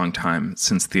 really long time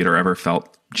since theater ever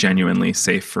felt genuinely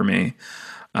safe for me.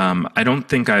 I don't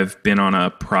think I've been on a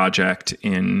project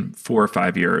in 4 or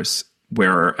 5 years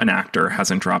where an actor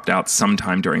hasn't dropped out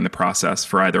sometime during the process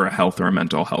for either a health or a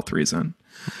mental health reason.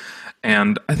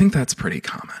 And I think that's pretty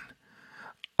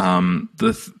common.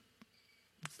 The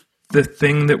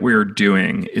thing that we're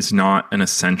doing is not an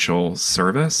essential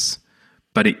service,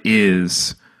 but it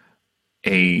is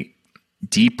a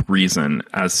deep reason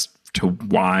as to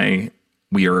why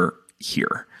we are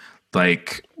here.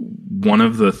 Like, one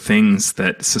of the things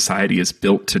that society is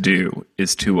built to do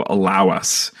is to allow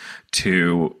us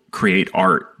to create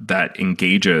art that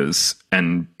engages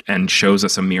and shows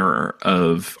us a mirror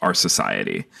of our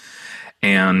society.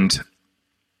 And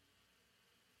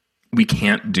we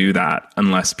can't do that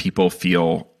unless people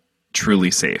feel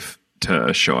truly safe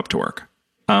to show up to work.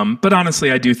 But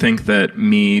honestly, I do think that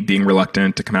me being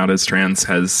reluctant to come out as trans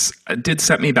did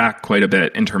set me back quite a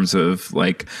bit in terms of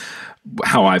like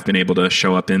how I've been able to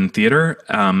show up in theater.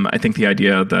 I think the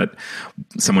idea that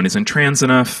someone isn't trans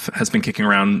enough has been kicking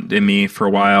around in me for a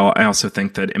while. I also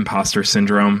think that imposter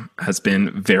syndrome has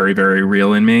been very, very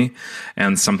real in me,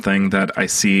 and something that I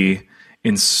see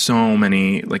in so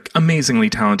many like amazingly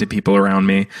talented people around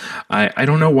me. I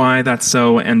don't know why that's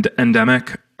so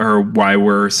endemic, or why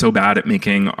we're so bad at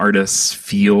making artists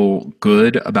feel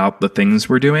good about the things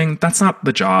we're doing. That's not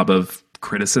the job of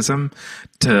criticism,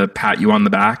 to pat you on the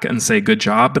back and say good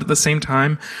job. But at the same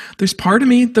time, there's part of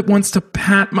me that wants to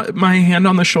pat my hand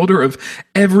on the shoulder of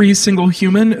every single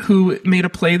human who made a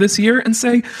play this year and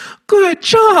say, good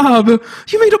job,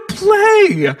 you made a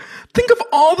play. Think of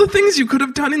all the things you could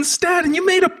have done instead, and you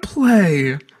made a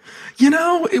play. You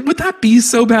know, would that be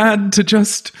so bad to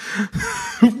just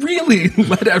really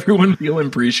let everyone feel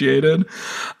appreciated?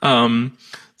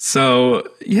 So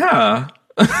yeah.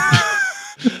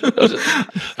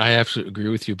 I absolutely agree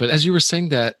with you. But as you were saying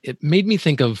that, it made me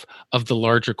think of the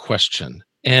larger question.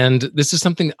 And this is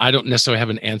something I don't necessarily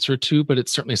have an answer to, but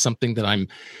it's certainly something that I'm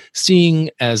seeing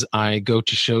as I go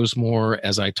to shows more,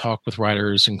 as I talk with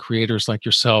writers and creators like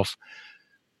yourself.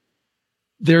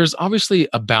 There's obviously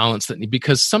a balance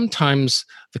because sometimes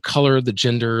the color, the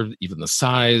gender, even the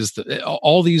size,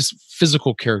 all these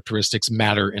physical characteristics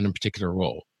matter in a particular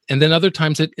role. And then other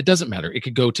times it doesn't matter. It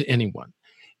could go to anyone.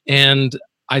 And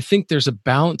I think there's a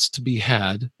balance to be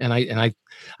had, and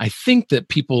I think that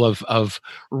people of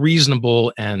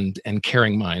reasonable and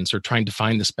caring minds are trying to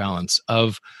find this balance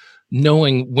of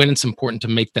knowing when it's important to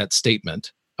make that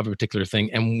statement of a particular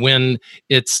thing, and when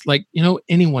it's like,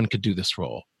 anyone could do this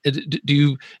role. Do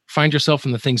you find yourself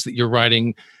in the things that you're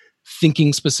writing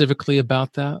thinking specifically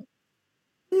about that?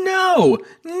 No,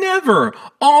 never.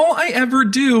 All I ever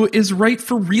do is write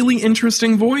for really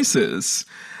interesting voices.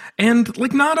 And,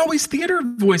 not always theater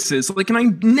voices. And I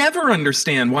never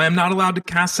understand why I'm not allowed to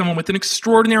cast someone with an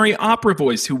extraordinary opera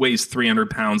voice who weighs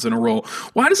 300 pounds in a role.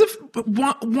 Why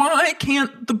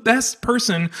can't the best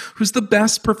person who's the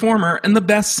best performer and the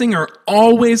best singer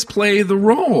always play the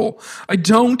role? I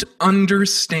don't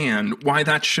understand why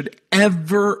that should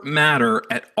ever matter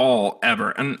at all,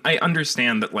 ever. And I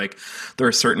understand that, there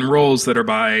are certain roles that are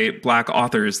by Black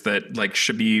authors that,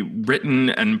 should be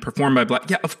written and performed by Black.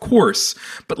 Yeah, of course.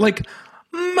 But,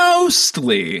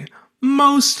 mostly,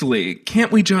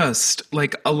 can't we just,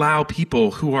 allow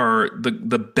people who are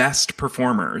the best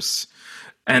performers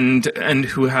and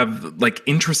who have,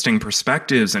 interesting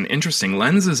perspectives and interesting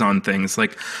lenses on things? Why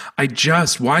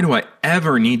do I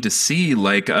ever need to see,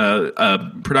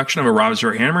 a production of a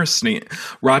Roger and Hammerstein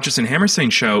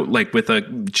show, with a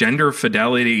gender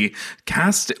fidelity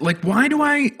cast? Why do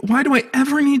I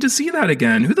ever need to see that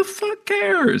again? Who the fuck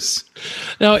cares?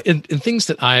 Now, in things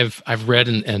that I've read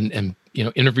and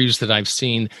interviews that I've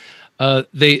seen,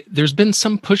 there's been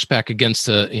some pushback against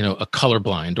a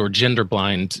colorblind or gender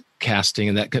blind casting,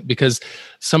 and that because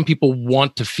some people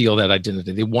want to feel that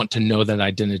identity. They want to know that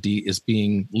identity is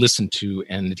being listened to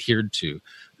and adhered to.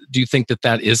 Do you think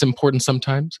that is important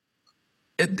sometimes?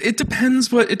 It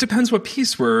depends what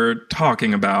piece we're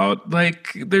talking about.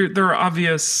 There are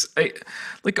obvious,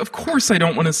 of course I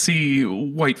don't want to see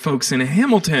white folks in a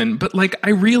Hamilton, but I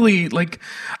really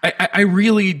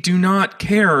do not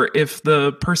care if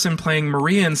the person playing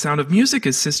Maria in Sound of Music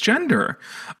is cisgender.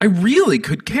 I really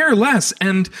could care less,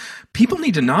 and people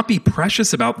need to not be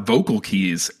precious about vocal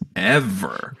keys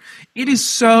ever. It is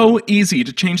so easy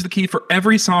to change the key for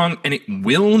every song, and it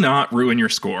will not ruin your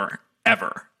score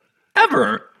ever.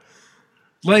 Ever.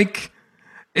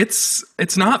 It's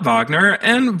not Wagner,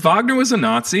 and Wagner was a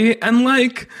Nazi, and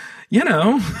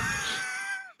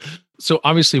So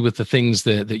obviously with the things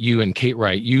that you and Kate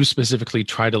write, you specifically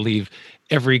try to leave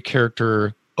every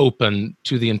character open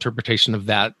to the interpretation of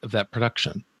that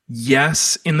production.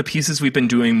 Yes, in the pieces we've been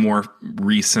doing more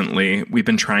recently, we've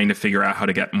been trying to figure out how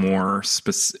to get more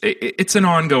specific. It's an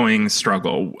ongoing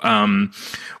struggle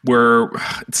where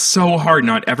it's so hard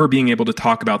not ever being able to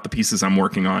talk about the pieces I'm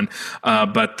working on.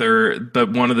 But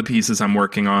one of the pieces I'm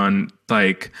working on,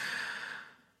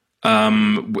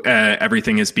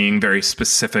 everything is being very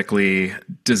specifically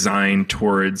designed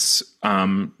towards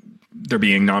there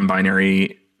being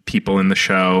non-binary people in the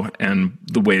show and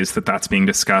the ways that that's being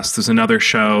discussed. There's another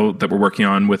show that we're working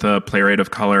on with a playwright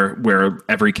of color where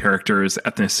every character's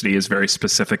ethnicity is very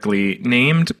specifically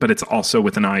named, but it's also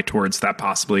with an eye towards that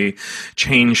possibly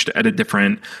changed at a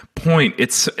different point.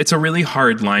 It's a really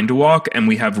hard line to walk, and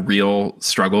we have real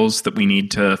struggles that we need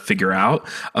to figure out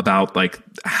about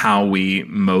how we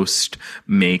most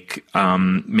make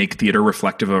theater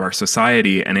reflective of our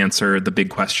society and answer the big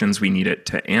questions we need it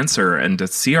to answer and to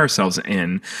see ourselves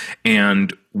in.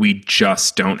 And we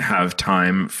just don't have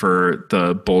time for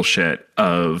the bullshit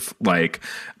of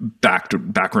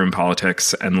backroom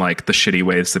politics and the shitty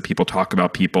ways that people talk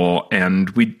about people.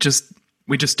 And we just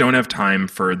don't have time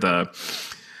for the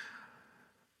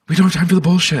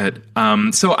bullshit.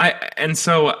 I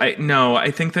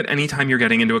think that anytime you're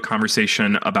getting into a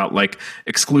conversation about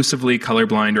exclusively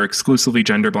colorblind or exclusively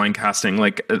genderblind casting,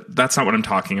 that's not what I'm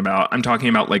talking about. I'm talking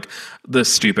about the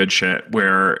stupid shit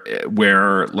where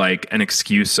an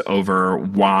excuse over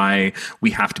why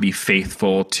we have to be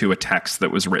faithful to a text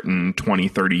that was written 20,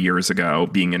 30 years ago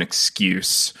being an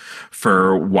excuse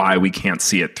for why we can't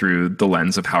see it through the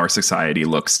lens of how our society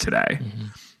looks today. Mm-hmm.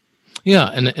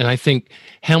 Yeah, and I think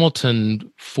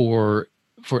Hamilton, for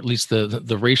at least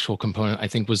the racial component, I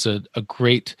think was a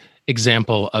great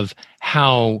example of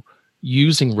how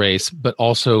using race, but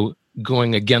also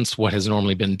going against what has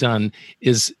normally been done,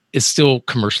 is still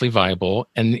commercially viable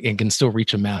and can still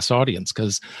reach a mass audience.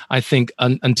 Because I think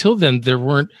until then there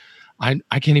weren't. I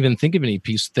can't even think of any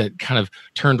piece that kind of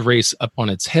turned race up on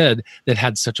its head that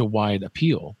had such a wide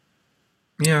appeal.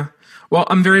 Yeah. Well,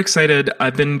 I'm very excited.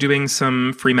 I've been doing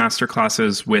some free master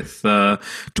classes with the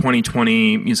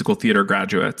 2020 musical theater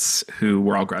graduates who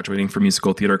were all graduating from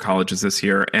musical theater colleges this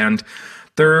year. And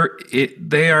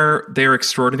They are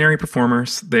extraordinary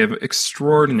performers. They have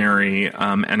extraordinary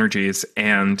energies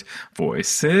and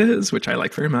voices, which I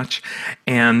like very much.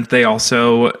 And they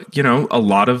also, a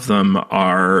lot of them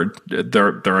are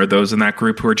there are those in that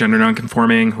group who are gender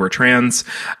nonconforming, who are trans,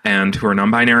 and who are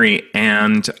non-binary.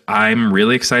 And I'm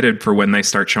really excited for when they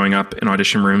start showing up in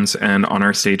audition rooms and on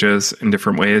our stages in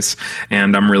different ways.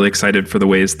 And I'm really excited for the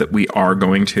ways that we are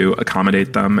going to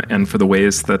accommodate them, and for the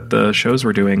ways that the shows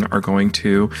we're doing are going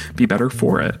to be better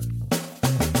for it.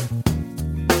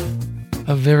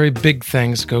 A very big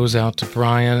thanks goes out to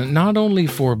Brian, not only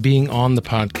for being on the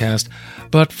podcast,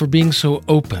 but for being so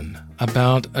open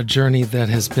about a journey that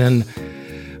has been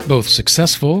both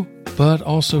successful, but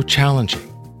also challenging.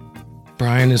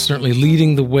 Brian is certainly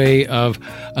leading the way of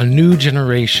a new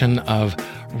generation of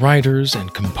writers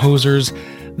and composers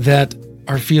that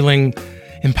are feeling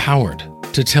empowered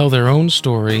to tell their own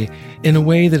story in a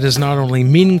way that is not only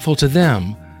meaningful to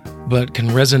them, but can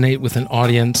resonate with an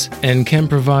audience and can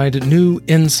provide new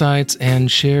insights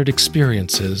and shared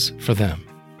experiences for them.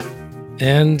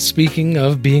 And speaking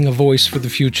of being a voice for the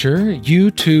future,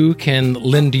 you too can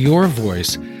lend your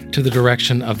voice to the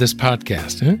direction of this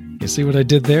podcast. You see what I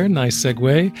did there? Nice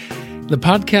segue. The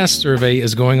podcast survey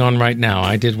is going on right now.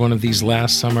 I did one of these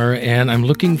last summer, and I'm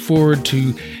looking forward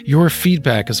to your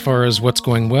feedback as far as what's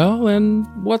going well and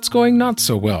what's going not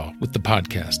so well with the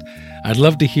podcast. I'd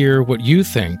love to hear what you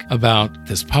think about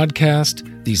this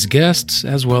podcast, these guests,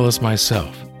 as well as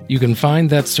myself. You can find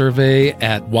that survey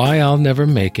at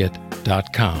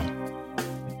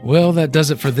whyillnevermakeit.com. Well, that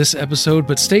does it for this episode,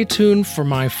 but stay tuned for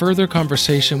my further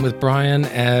conversation with Brian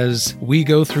as we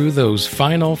go through those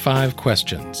final 5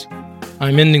 questions.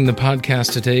 I'm ending the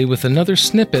podcast today with another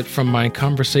snippet from my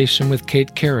conversation with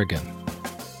Kate Kerrigan.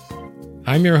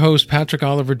 I'm your host, Patrick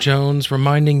Oliver Jones,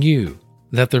 reminding you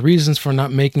that the reasons for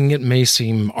not making it may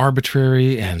seem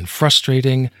arbitrary and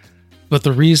frustrating, but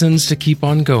the reasons to keep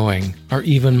on going are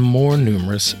even more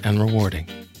numerous and rewarding.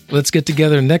 Let's get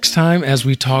together next time as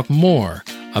we talk more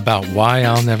about why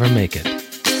I'll never make it.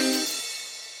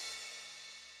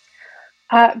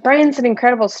 Brian's an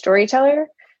incredible storyteller.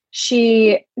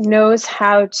 She knows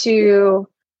how to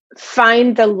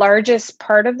find the largest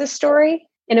part of the story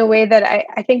in a way that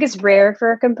I think is rare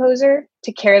for a composer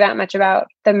to care that much about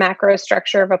the macro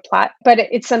structure of a plot. But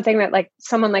it's something that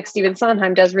someone like Stephen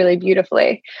Sondheim does really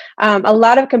beautifully. A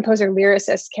lot of composer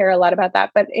lyricists care a lot about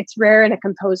that, but it's rare in a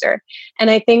composer.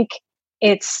 And I think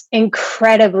it's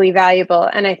incredibly valuable.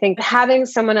 And I think having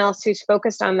someone else who's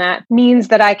focused on that means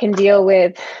that I can deal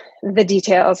with the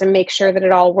details and make sure that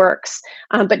it all works.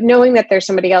 But knowing that there's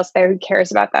somebody else there who cares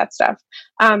about that stuff.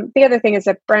 The other thing is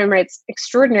that Brian writes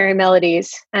extraordinary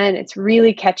melodies, and it's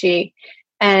really catchy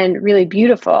and really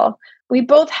beautiful. We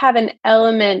both have an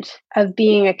element of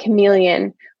being a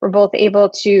chameleon. We're both able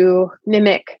to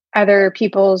mimic other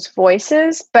people's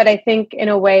voices, but I think in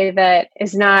a way that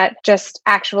is not just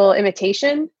actual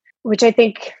imitation, which I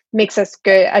think makes us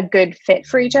a good fit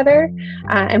for each other.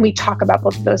 And we talk about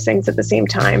both of those things at the same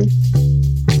time.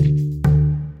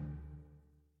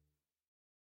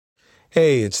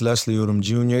 Hey, it's Leslie Odom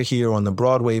Jr. here on the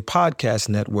Broadway Podcast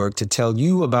Network to tell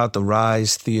you about the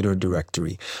Rise Theater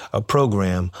Directory, a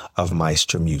program of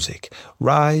Maestro Music.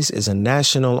 Rise is a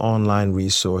national online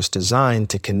resource designed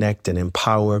to connect and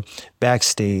empower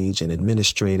backstage and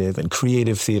administrative and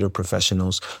creative theater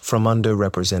professionals from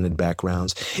underrepresented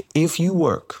backgrounds. If you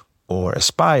work or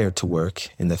aspire to work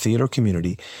in the theater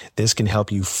community, this can help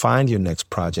you find your next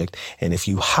project. And if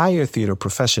you hire theater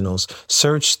professionals,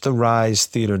 search the Rise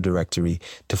Theater Directory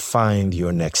to find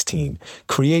your next team.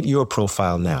 Create your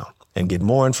profile now and get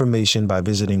more information by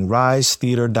visiting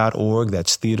risetheater.org.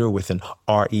 That's theater with an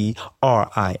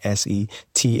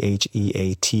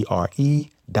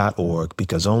risetheatre.org,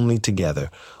 because only together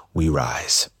we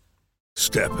rise.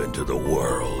 Step into the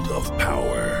world of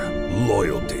power,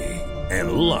 loyalty,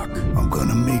 and luck. I'm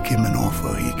gonna make him an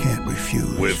offer he can't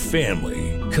refuse. With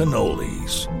family,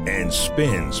 cannolis, and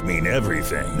spins mean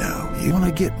everything. Now, you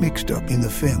wanna get mixed up in the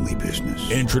family business.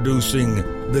 Introducing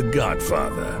The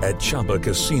Godfather at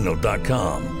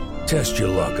ChumbaCasino.com. Test your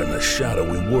luck in the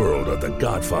shadowy world of The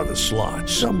Godfather slot.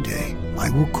 Someday, I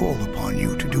will call upon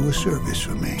you to do a service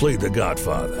for me. Play The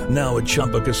Godfather, now at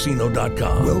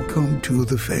ChumbaCasino.com. Welcome to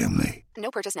the family.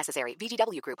 No purchase necessary.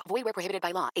 VGW Group. Void where prohibited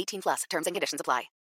by law. 18+. Terms and conditions apply.